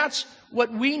 See, that's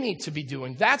what we need to be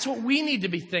doing. That's what we need to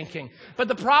be thinking. But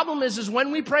the problem is when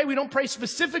we pray, we don't pray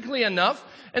specifically enough.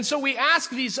 And so we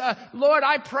ask these, Lord,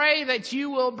 I pray that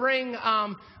you will bring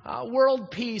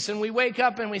world peace. And we wake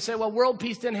up and we say, well, world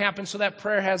peace didn't happen, so that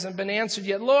prayer hasn't been answered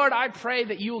yet. Lord, I pray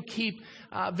that you will keep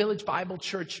Village Bible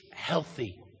Church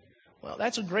healthy. Well,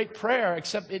 that's a great prayer,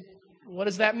 except what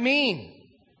does that mean?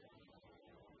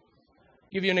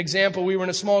 I'll give you an example. We were in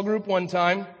a small group one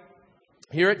time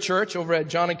here at church, over at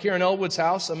John and Karen Elwood's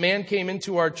house. A man came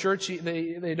into our church.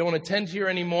 They don't attend here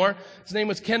anymore. His name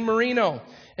was Ken Marino.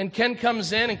 And Ken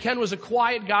comes in, and Ken was a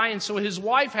quiet guy, and so his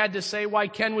wife had to say why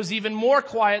Ken was even more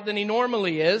quiet than he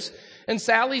normally is. And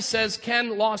Sally says,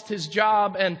 Ken lost his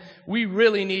job, and we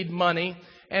really need money,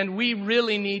 and we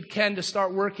really need Ken to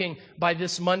start working by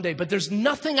this Monday. But there's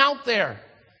nothing out there.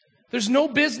 There's no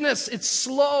business. It's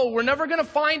slow. We're never going to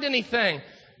find anything.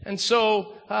 And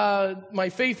so my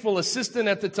faithful assistant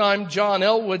at the time, John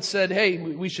Elwood, said, hey,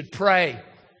 we should pray.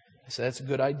 I said, that's a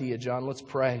good idea, John. Let's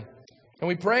pray. And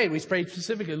we prayed. We prayed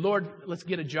specifically, Lord, let's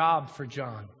get a job for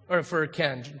John, or for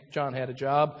Ken. John had a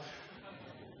job.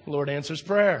 The Lord answers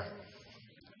prayer.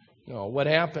 No, what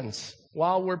happens?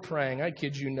 While we're praying, I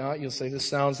kid you not, you'll say this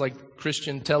sounds like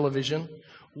Christian television.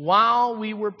 While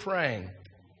we were praying,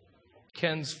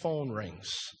 Ken's phone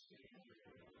rings.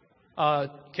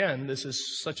 Ken, this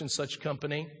is such and such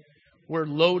company. We're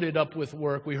loaded up with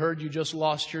work. We heard you just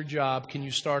lost your job. Can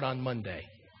you start on Monday?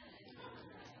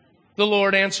 The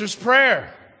Lord answers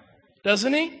prayer,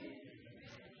 doesn't he?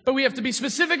 But we have to be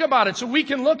specific about it so we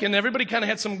can look. And everybody kind of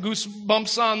had some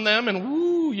goosebumps on them and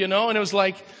woo, and it was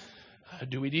like,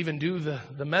 do we even do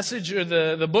the message or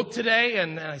the book today?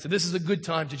 And I said, this is a good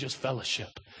time to just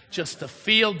fellowship. Just to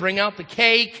feel, bring out the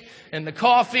cake and the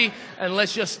coffee, and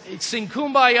let's just sing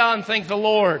Kumbaya and thank the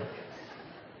Lord.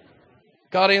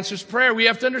 God answers prayer. We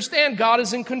have to understand God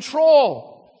is in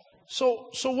control. So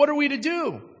what are we to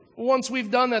do? Once we've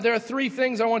done that, there are three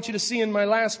things I want you to see in my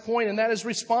last point, and that is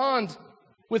respond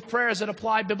with prayers that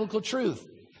apply biblical truth.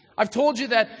 I've told you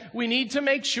that we need to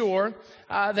make sure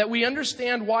that we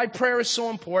understand why prayer is so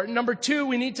important. Number two,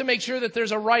 we need to make sure that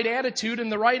there's a right attitude,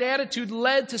 and the right attitude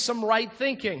led to some right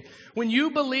thinking. When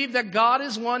you believe that God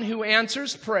is one who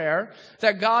answers prayer,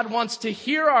 that God wants to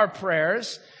hear our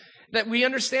prayers, that we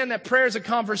understand that prayer is a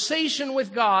conversation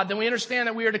with God, then we understand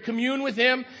that we are to commune with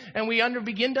Him, and we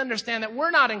begin to understand that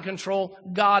we're not in control,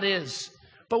 God is.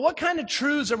 But what kind of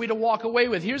truths are we to walk away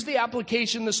with? Here's the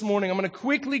application this morning. I'm going to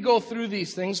quickly go through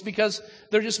these things because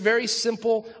they're just very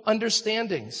simple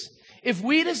understandings. If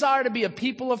we desire to be a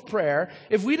people of prayer,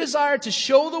 if we desire to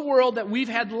show the world that we've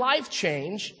had life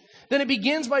change, then it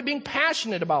begins by being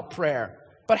passionate about prayer.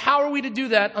 But how are we to do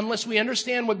that unless we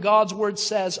understand what God's Word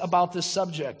says about this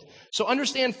subject? So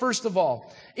understand, first of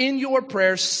all, in your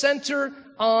prayers, center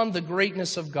on the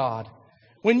greatness of God.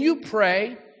 When you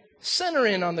pray, center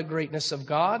in on the greatness of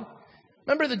God.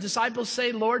 Remember the disciples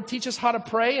say, Lord, teach us how to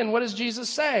pray. And what does Jesus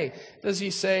say? Does he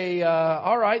say,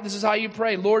 all right, this is how you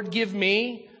pray. Lord, give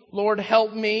me. Lord,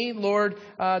 help me. Lord,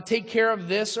 take care of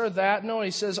this or that. No,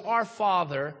 he says, our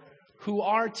Father, who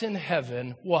art in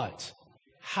heaven, what?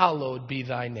 Hallowed be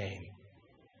thy name.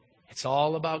 It's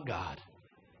all about God.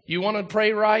 You want to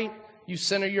pray right? You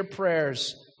center your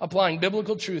prayers applying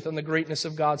biblical truth on the greatness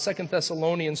of God. 2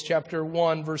 Thessalonians chapter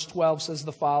 1, verse 12 says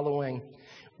the following.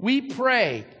 We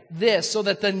pray this so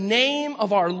that the name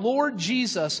of our Lord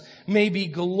Jesus may be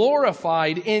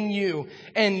glorified in you,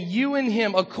 and you in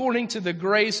Him, according to the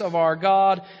grace of our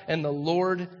God and the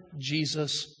Lord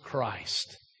Jesus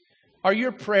Christ. Are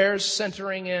your prayers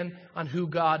centering in on who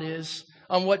God is,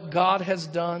 on what God has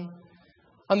done?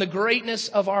 on the greatness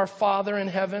of our Father in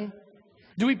heaven?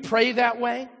 Do we pray that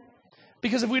way?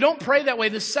 Because if we don't pray that way,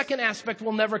 the second aspect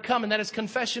will never come, and that is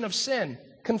confession of sin.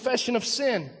 Confession of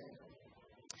sin.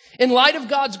 In light of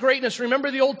God's greatness,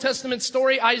 remember the Old Testament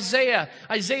story, Isaiah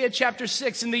chapter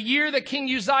 6. In the year that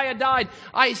King Uzziah died,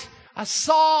 I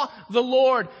saw the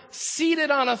Lord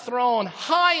seated on a throne,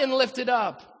 high and lifted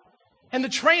up. And the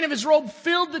train of his robe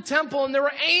filled the temple, and there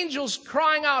were angels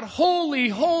crying out, "Holy,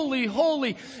 holy,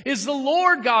 holy is the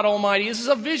Lord God Almighty." This is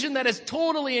a vision that is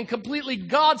totally and completely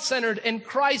God-centered and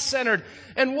Christ-centered.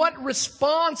 And what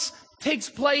response takes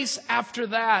place after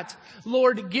that?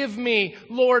 Lord, give me.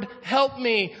 Lord, help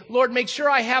me. Lord, make sure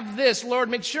I have this. Lord,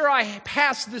 make sure I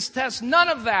pass this test. None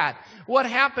of that. What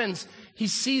happens? He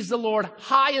sees the Lord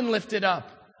high and lifted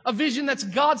up. A vision that's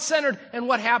God-centered. And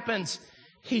what happens?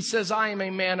 He says, I am a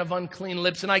man of unclean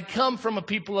lips, and I come from a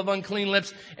people of unclean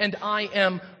lips, and I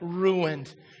am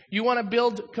ruined. You want to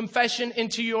build confession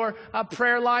into your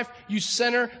prayer life? You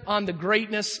center on the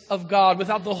greatness of God.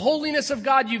 Without the holiness of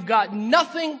God, you've got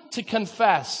nothing to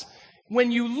confess.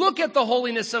 When you look at the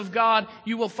holiness of God,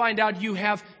 you will find out you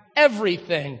have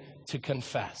everything to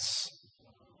confess.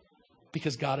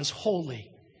 Because God is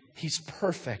holy. He's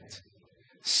perfect.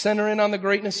 Center in on the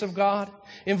greatness of God.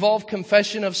 Involve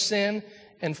confession of sin.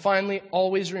 And finally,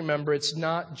 always remember, it's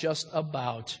not just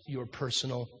about your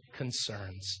personal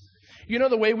concerns. You know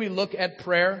the way we look at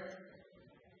prayer?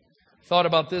 Thought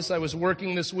about this. I was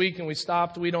working this week and we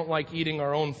stopped. We don't like eating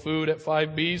our own food at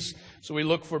 5B's. So we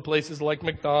look for places like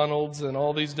McDonald's and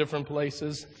all these different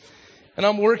places. And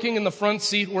I'm working in the front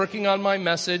seat, working on my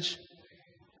message.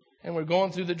 And we're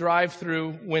going through the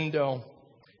drive-through window.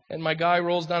 And my guy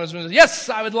rolls down his window and says, "Yes,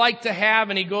 I would like to have,"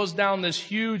 and he goes down this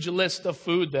huge list of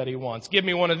food that he wants. "Give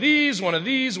me one of these, one of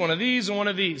these, one of these, and one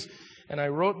of these." And I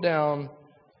wrote down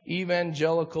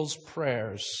evangelicals'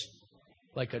 prayers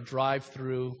like a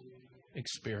drive-through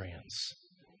experience.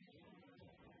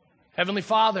 Heavenly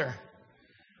Father,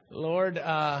 Lord,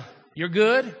 you're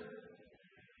good.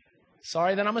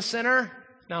 Sorry that I'm a sinner.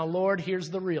 Now, Lord,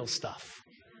 here's the real stuff.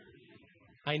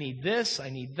 I need this, I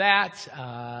need that.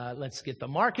 Let's get the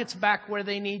markets back where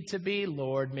they need to be.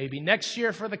 Lord, maybe next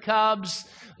year for the Cubs.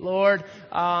 Lord,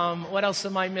 what else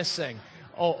am I missing?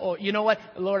 Oh, you know what?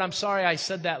 Lord, I'm sorry I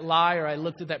said that lie, or I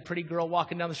looked at that pretty girl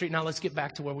walking down the street. Now let's get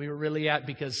back to where we were really at,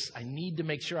 because I need to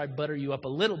make sure I butter you up a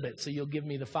little bit so you'll give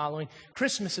me the following.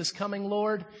 Christmas is coming,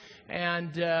 Lord,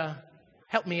 and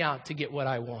help me out to get what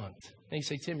I want. And you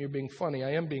say, "Tim, you're being funny."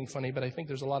 I am being funny, but I think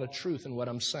there's a lot of truth in what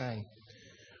I'm saying.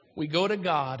 We go to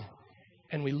God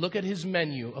and we look at His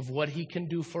menu of what He can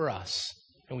do for us,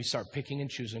 and we start picking and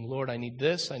choosing. Lord, I need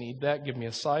this, I need that. Give me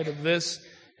a side of this,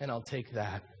 and I'll take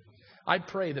that. I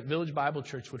pray that Village Bible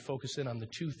Church would focus in on the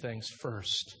two things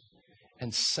first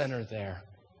and center there.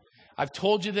 I've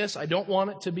told you this. I don't want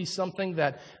it to be something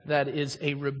that is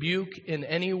a rebuke in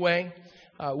any way.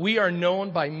 We are known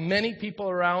by many people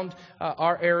around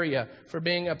our area for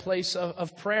being a place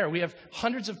of prayer. We have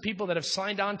hundreds of people that have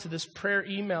signed on to this prayer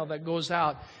email that goes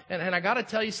out. And I got to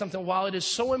tell you something. While it is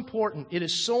so important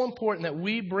that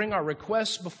we bring our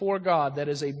requests before God, that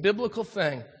is a biblical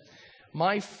thing.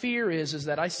 My fear is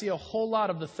that I see a whole lot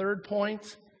of the third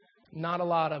point, not a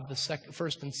lot of the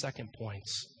first and second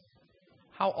points.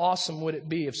 How awesome would it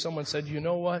be if someone said, "You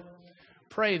know what?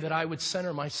 Pray that I would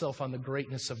center myself on the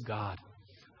greatness of God.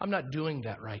 I'm not doing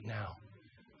that right now."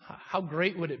 How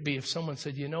great would it be if someone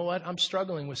said, "You know what? I'm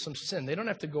struggling with some sin." They don't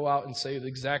have to go out and say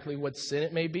exactly what sin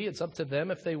it may be. It's up to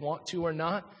them if they want to or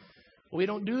not. We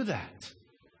don't do that.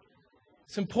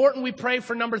 It's important we pray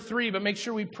for number 3, but make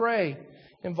sure we pray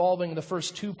involving the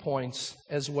first 2 points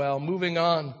as well. Moving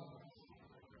on.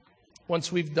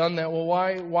 Once we've done that, well,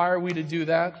 why are we to do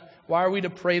that? Why are we to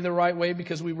pray the right way?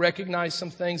 Because we recognize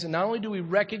some things. And not only do we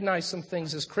recognize some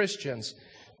things as Christians,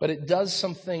 but it does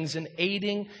some things in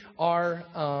aiding our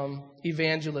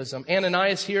evangelism.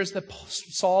 Ananias hears that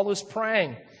Saul is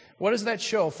praying. What does that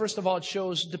show? First of all, it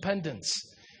shows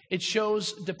dependence. It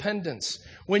shows dependence.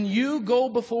 When you go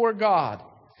before God,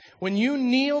 when you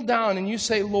kneel down and you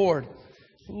say, Lord,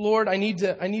 I need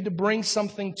to bring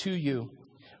something to you.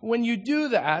 When you do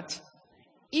that,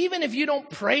 even if you don't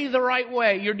pray the right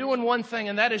way, you're doing one thing,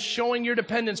 and that is showing your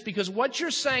dependence, because what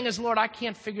you're saying is, Lord, I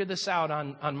can't figure this out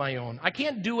on my own. I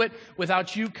can't do it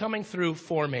without you coming through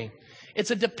for me.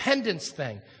 It's a dependence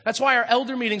thing. That's why our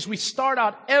elder meetings, we start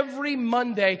out every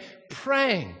Monday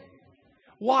praying.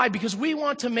 Why? Because we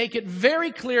want to make it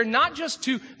very clear, not just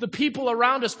to the people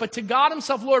around us, but to God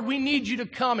Himself. Lord, we need you to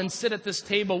come and sit at this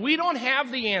table. We don't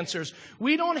have the answers.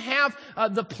 We don't have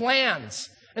the plans.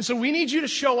 And so we need you to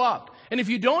show up. And if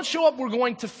you don't show up, we're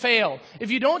going to fail. If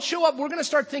you don't show up, we're going to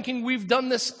start thinking we've done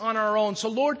this on our own. So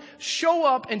Lord, show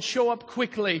up and show up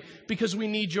quickly because we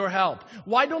need your help.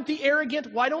 Why don't the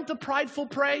arrogant, why don't the prideful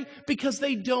pray? Because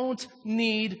they don't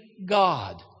need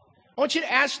God. I want you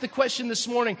to ask the question this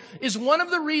morning, is one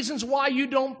of the reasons why you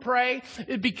don't pray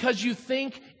because you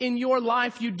think in your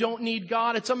life you don't need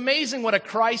God? It's amazing what a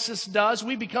crisis does.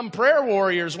 We become prayer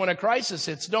warriors when a crisis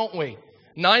hits, don't we?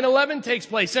 9/11 takes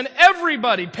place and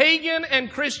everybody, pagan and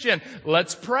Christian,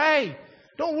 let's pray.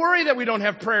 Don't worry that we don't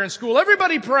have prayer in school.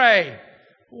 Everybody pray.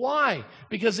 Why?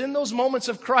 Because in those moments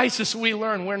of crisis we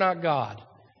learn we're not God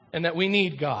and that we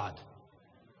need God.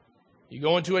 You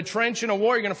go into a trench in a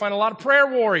war, you're going to find a lot of prayer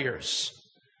warriors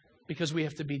because we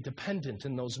have to be dependent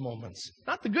in those moments.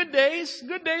 Not the good days.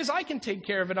 Good days, I can take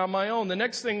care of it on my own. The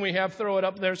next thing we have, throw it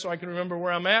up there so I can remember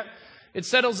where I'm at. It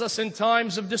settles us in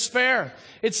times of despair.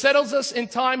 It settles us in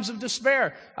times of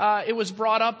despair. It was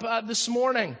brought up this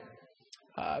morning.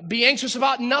 Be anxious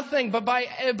about nothing,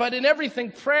 but in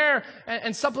everything, prayer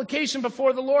and supplication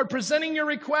before the Lord, presenting your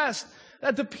request,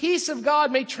 that the peace of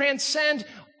God may transcend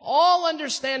all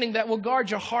understanding, that will guard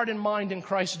your heart and mind in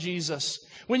Christ Jesus.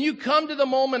 When you come to the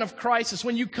moment of crisis,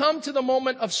 when you come to the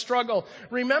moment of struggle,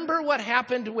 remember what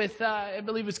happened with, I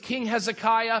believe it was King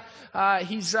Hezekiah.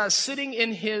 He's sitting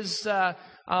in his,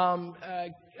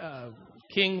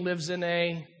 king lives in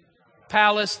a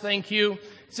palace, thank you.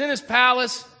 He's in his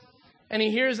palace, and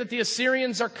he hears that the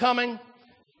Assyrians are coming.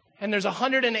 And there's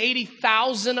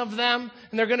 180,000 of them,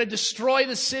 and they're going to destroy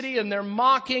the city, and they're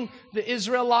mocking the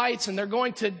Israelites, and they're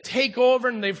going to take over,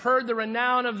 and they've heard the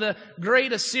renown of the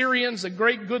great Assyrians, the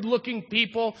great good-looking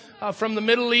people from the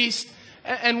Middle East.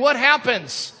 And what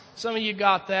happens? Some of you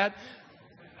got that.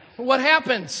 What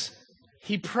happens?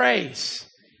 He prays,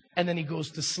 and then he goes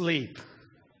to sleep.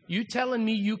 You telling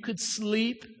me you could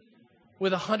sleep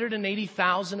with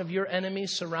 180,000 of your enemies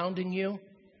surrounding you,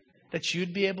 that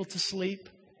you'd be able to sleep?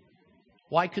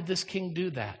 Why could this king do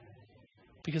that?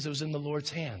 Because it was in the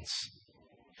Lord's hands.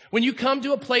 When you come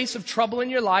to a place of trouble in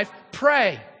your life,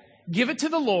 pray. Give it to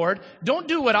the Lord. Don't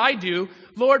do what I do.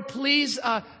 Lord, please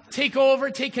take over,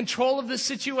 take control of this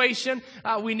situation.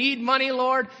 We need money,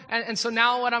 Lord. And so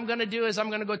now what I'm going to do is I'm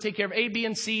going to go take care of A, B,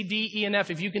 and C, D, E, and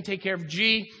F. If you can take care of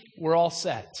G, we're all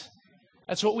set.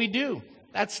 That's what we do.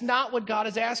 That's not what God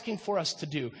is asking for us to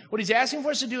do. What He's asking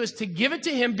for us to do is to give it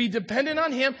to Him, be dependent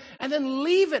on Him, and then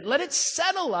leave it. Let it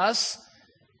settle us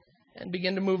and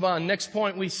begin to move on. Next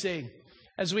point we see,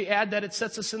 as we add that it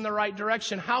sets us in the right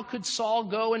direction. How could Saul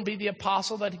go and be the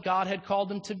apostle that God had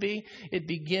called him to be? It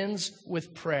begins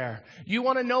with prayer. You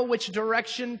want to know which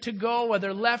direction to go,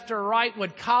 whether left or right,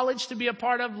 what college to be a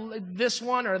part of, this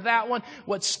one or that one,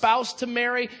 what spouse to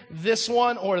marry, this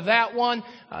one or that one.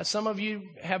 Some of you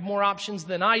have more options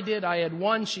than I did. I had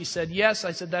one. She said yes.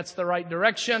 I said that's the right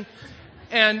direction.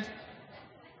 And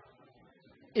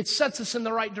it sets us in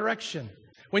the right direction.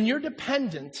 When you're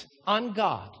dependent on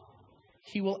God,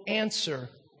 He will answer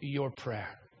your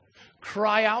prayer.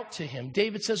 Cry out to Him.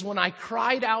 David says, when I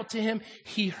cried out to Him,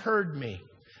 He heard me.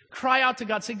 Cry out to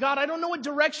God. Say, God, I don't know what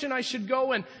direction I should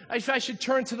go in. If I should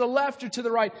turn to the left or to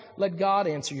the right. Let God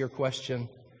answer your question.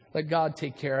 Let God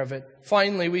take care of it.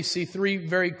 Finally, we see three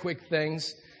very quick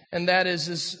things. And that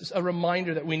is a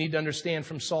reminder that we need to understand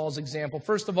from Saul's example.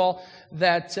 First of all,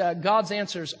 that God's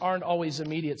answers aren't always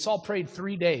immediate. Saul prayed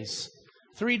 3 days.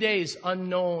 3 days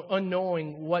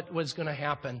unknowing what was going to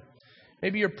happen.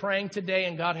 Maybe you're praying today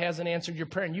and God hasn't answered your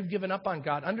prayer and you've given up on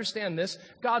God. Understand this,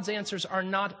 God's answers are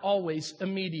not always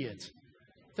immediate.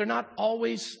 They're not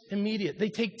always immediate. They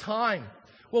take time.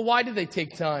 Well, why do they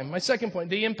take time? My second point,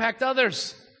 they impact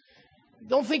others.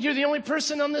 Don't think you're the only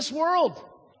person on this world.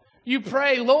 You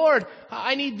pray, Lord,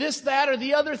 I need this, that, or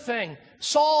the other thing.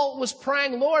 Saul was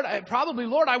praying, Lord,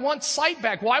 I want sight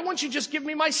back. Why won't you just give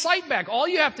me my sight back? All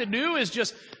you have to do is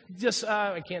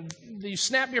you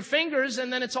snap your fingers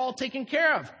and then it's all taken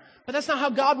care of. But that's not how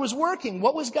God was working.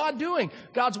 What was God doing?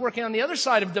 God's working on the other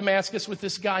side of Damascus with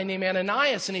this guy named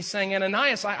Ananias. And He's saying,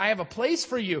 Ananias, I have a place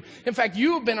for you. In fact,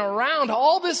 you have been around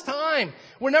all this time.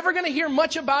 We're never going to hear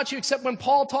much about you except when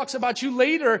Paul talks about you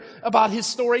later about his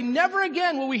story. Never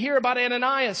again will we hear about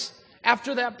Ananias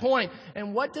after that point.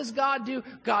 And what does God do?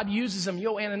 God uses him.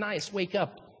 Yo, Ananias, wake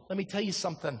up. Let me tell you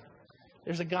something.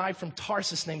 There's a guy from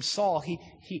Tarsus named Saul.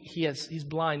 He's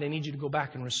blind. I need you to go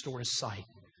back and restore his sight.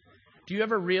 Do you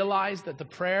ever realize that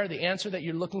the answer that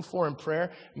you're looking for in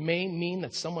prayer may mean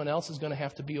that someone else is going to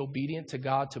have to be obedient to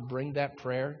God to bring that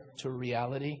prayer to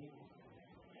reality?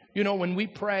 You know, when we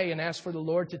pray and ask for the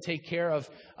Lord to take care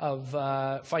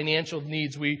of financial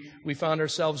needs, we found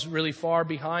ourselves really far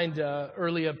behind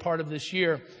early part of this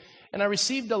year. And I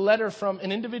received a letter from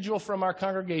an individual from our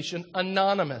congregation,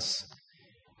 anonymous.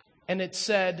 And it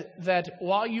said that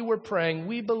while you were praying,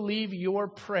 we believe your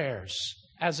prayers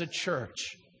as a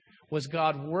church was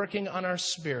God working on our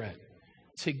spirit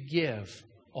to give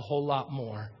a whole lot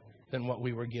more than what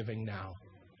we were giving now.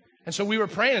 And so we were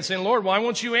praying and saying, Lord, why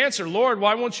won't you answer? Lord,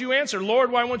 why won't you answer?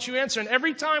 Lord, why won't you answer? And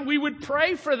every time we would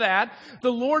pray for that,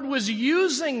 the Lord was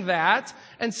using that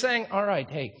and saying, all right,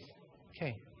 hey,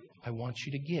 okay, I want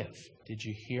you to give. Did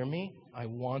you hear me? I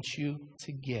want you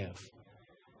to give.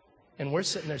 And we're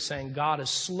sitting there saying, God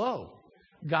is slow.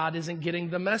 God isn't getting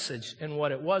the message. And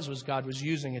what it was God was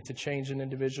using it to change an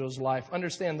individual's life.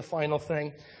 Understand the final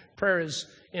thing. Prayer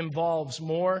involves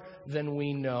more than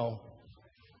we know.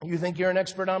 You think you're an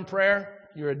expert on prayer?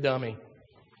 You're a dummy.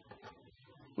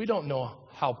 We don't know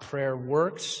how prayer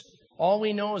works. All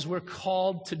we know is we're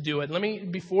called to do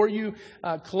it. Before you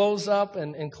close up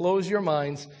and close your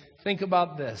minds, think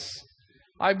about this.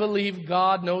 I believe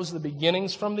God knows the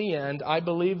beginnings from the end. I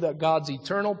believe that God's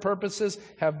eternal purposes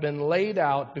have been laid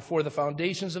out before the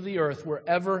foundations of the earth were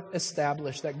ever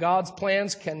established. That God's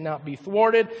plans cannot be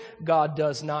thwarted. God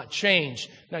does not change.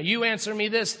 Now you answer me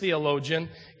this, theologian.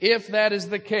 If that is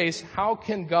the case, how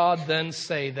can God then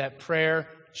say that prayer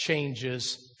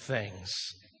changes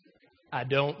things? I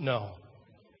don't know.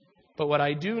 But what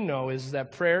I do know is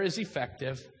that prayer is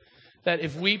effective. That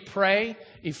if we pray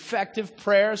effective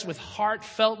prayers with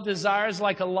heartfelt desires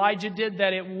like Elijah did,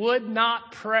 that it would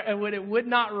not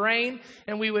rain,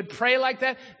 and we would pray like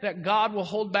that God will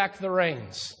hold back the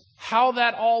rains. How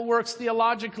that all works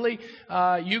theologically,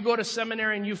 you go to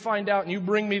seminary and you find out and you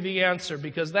bring me the answer,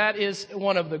 because that is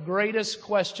one of the greatest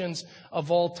questions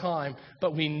of all time.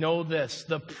 But we know this: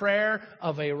 the prayer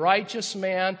of a righteous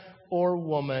man or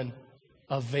woman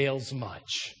avails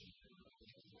much.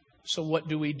 So what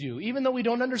do? Even though we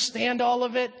don't understand all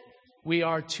of it, we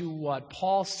are to what?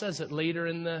 Paul says it later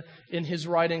in his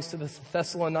writings to the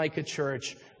Thessalonica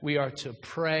church. We are to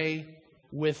pray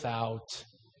without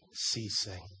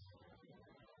ceasing.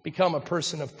 Become a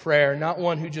person of prayer, not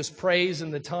one who just prays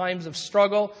in the times of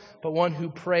struggle, but one who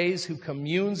prays, who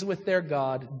communes with their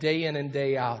God day in and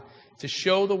day out, to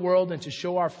show the world and to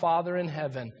show our Father in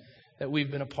heaven that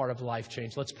we've been a part of life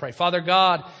change. Let's pray. Father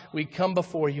God, we come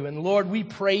before you, and Lord, we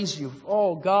praise you.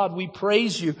 Oh God, we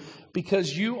praise you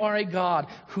because you are a God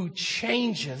who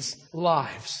changes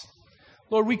lives.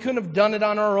 Lord, we couldn't have done it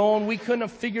on our own. We couldn't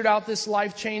have figured out this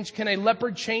life change. Can a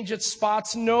leopard change its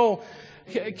spots? No.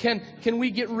 Can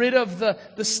we get rid of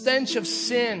the stench of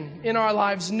sin in our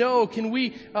lives? No. Can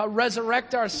we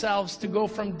resurrect ourselves to go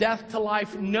from death to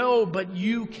life? No, but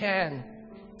you can.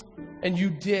 And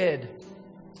you did.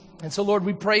 And so, Lord,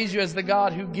 we praise you as the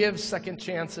God who gives second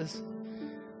chances.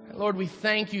 And Lord, we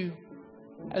thank you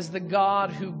as the God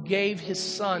who gave his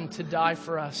Son to die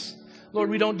for us.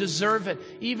 Lord, we don't deserve it.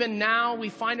 Even now, we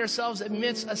find ourselves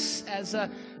amidst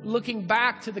looking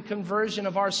back to the conversion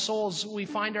of our souls. We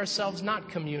find ourselves not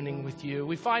communing with you.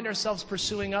 We find ourselves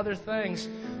pursuing other things.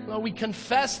 Lord, we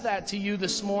confess that to you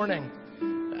this morning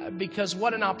because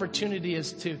what an opportunity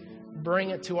is to bring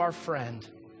it to our friend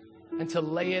and to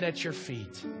lay it at your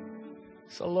feet.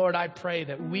 So, Lord, I pray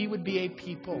that we would be a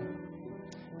people,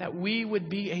 that we would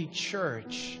be a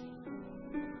church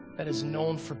that is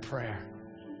known for prayer.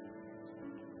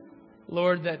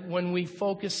 Lord, that when we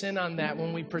focus in on that,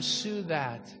 when we pursue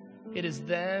that, it is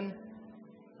then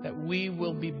that we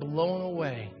will be blown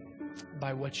away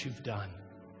by what you've done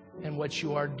and what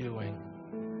you are doing.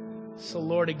 So,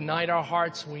 Lord, ignite our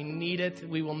hearts. We need it.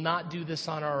 We will not do this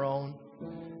on our own.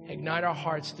 Ignite our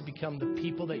hearts to become the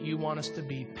people that you want us to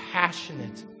be,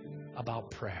 passionate about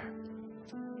prayer.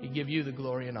 We give you the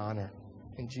glory and honor.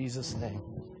 In Jesus' name,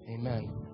 amen.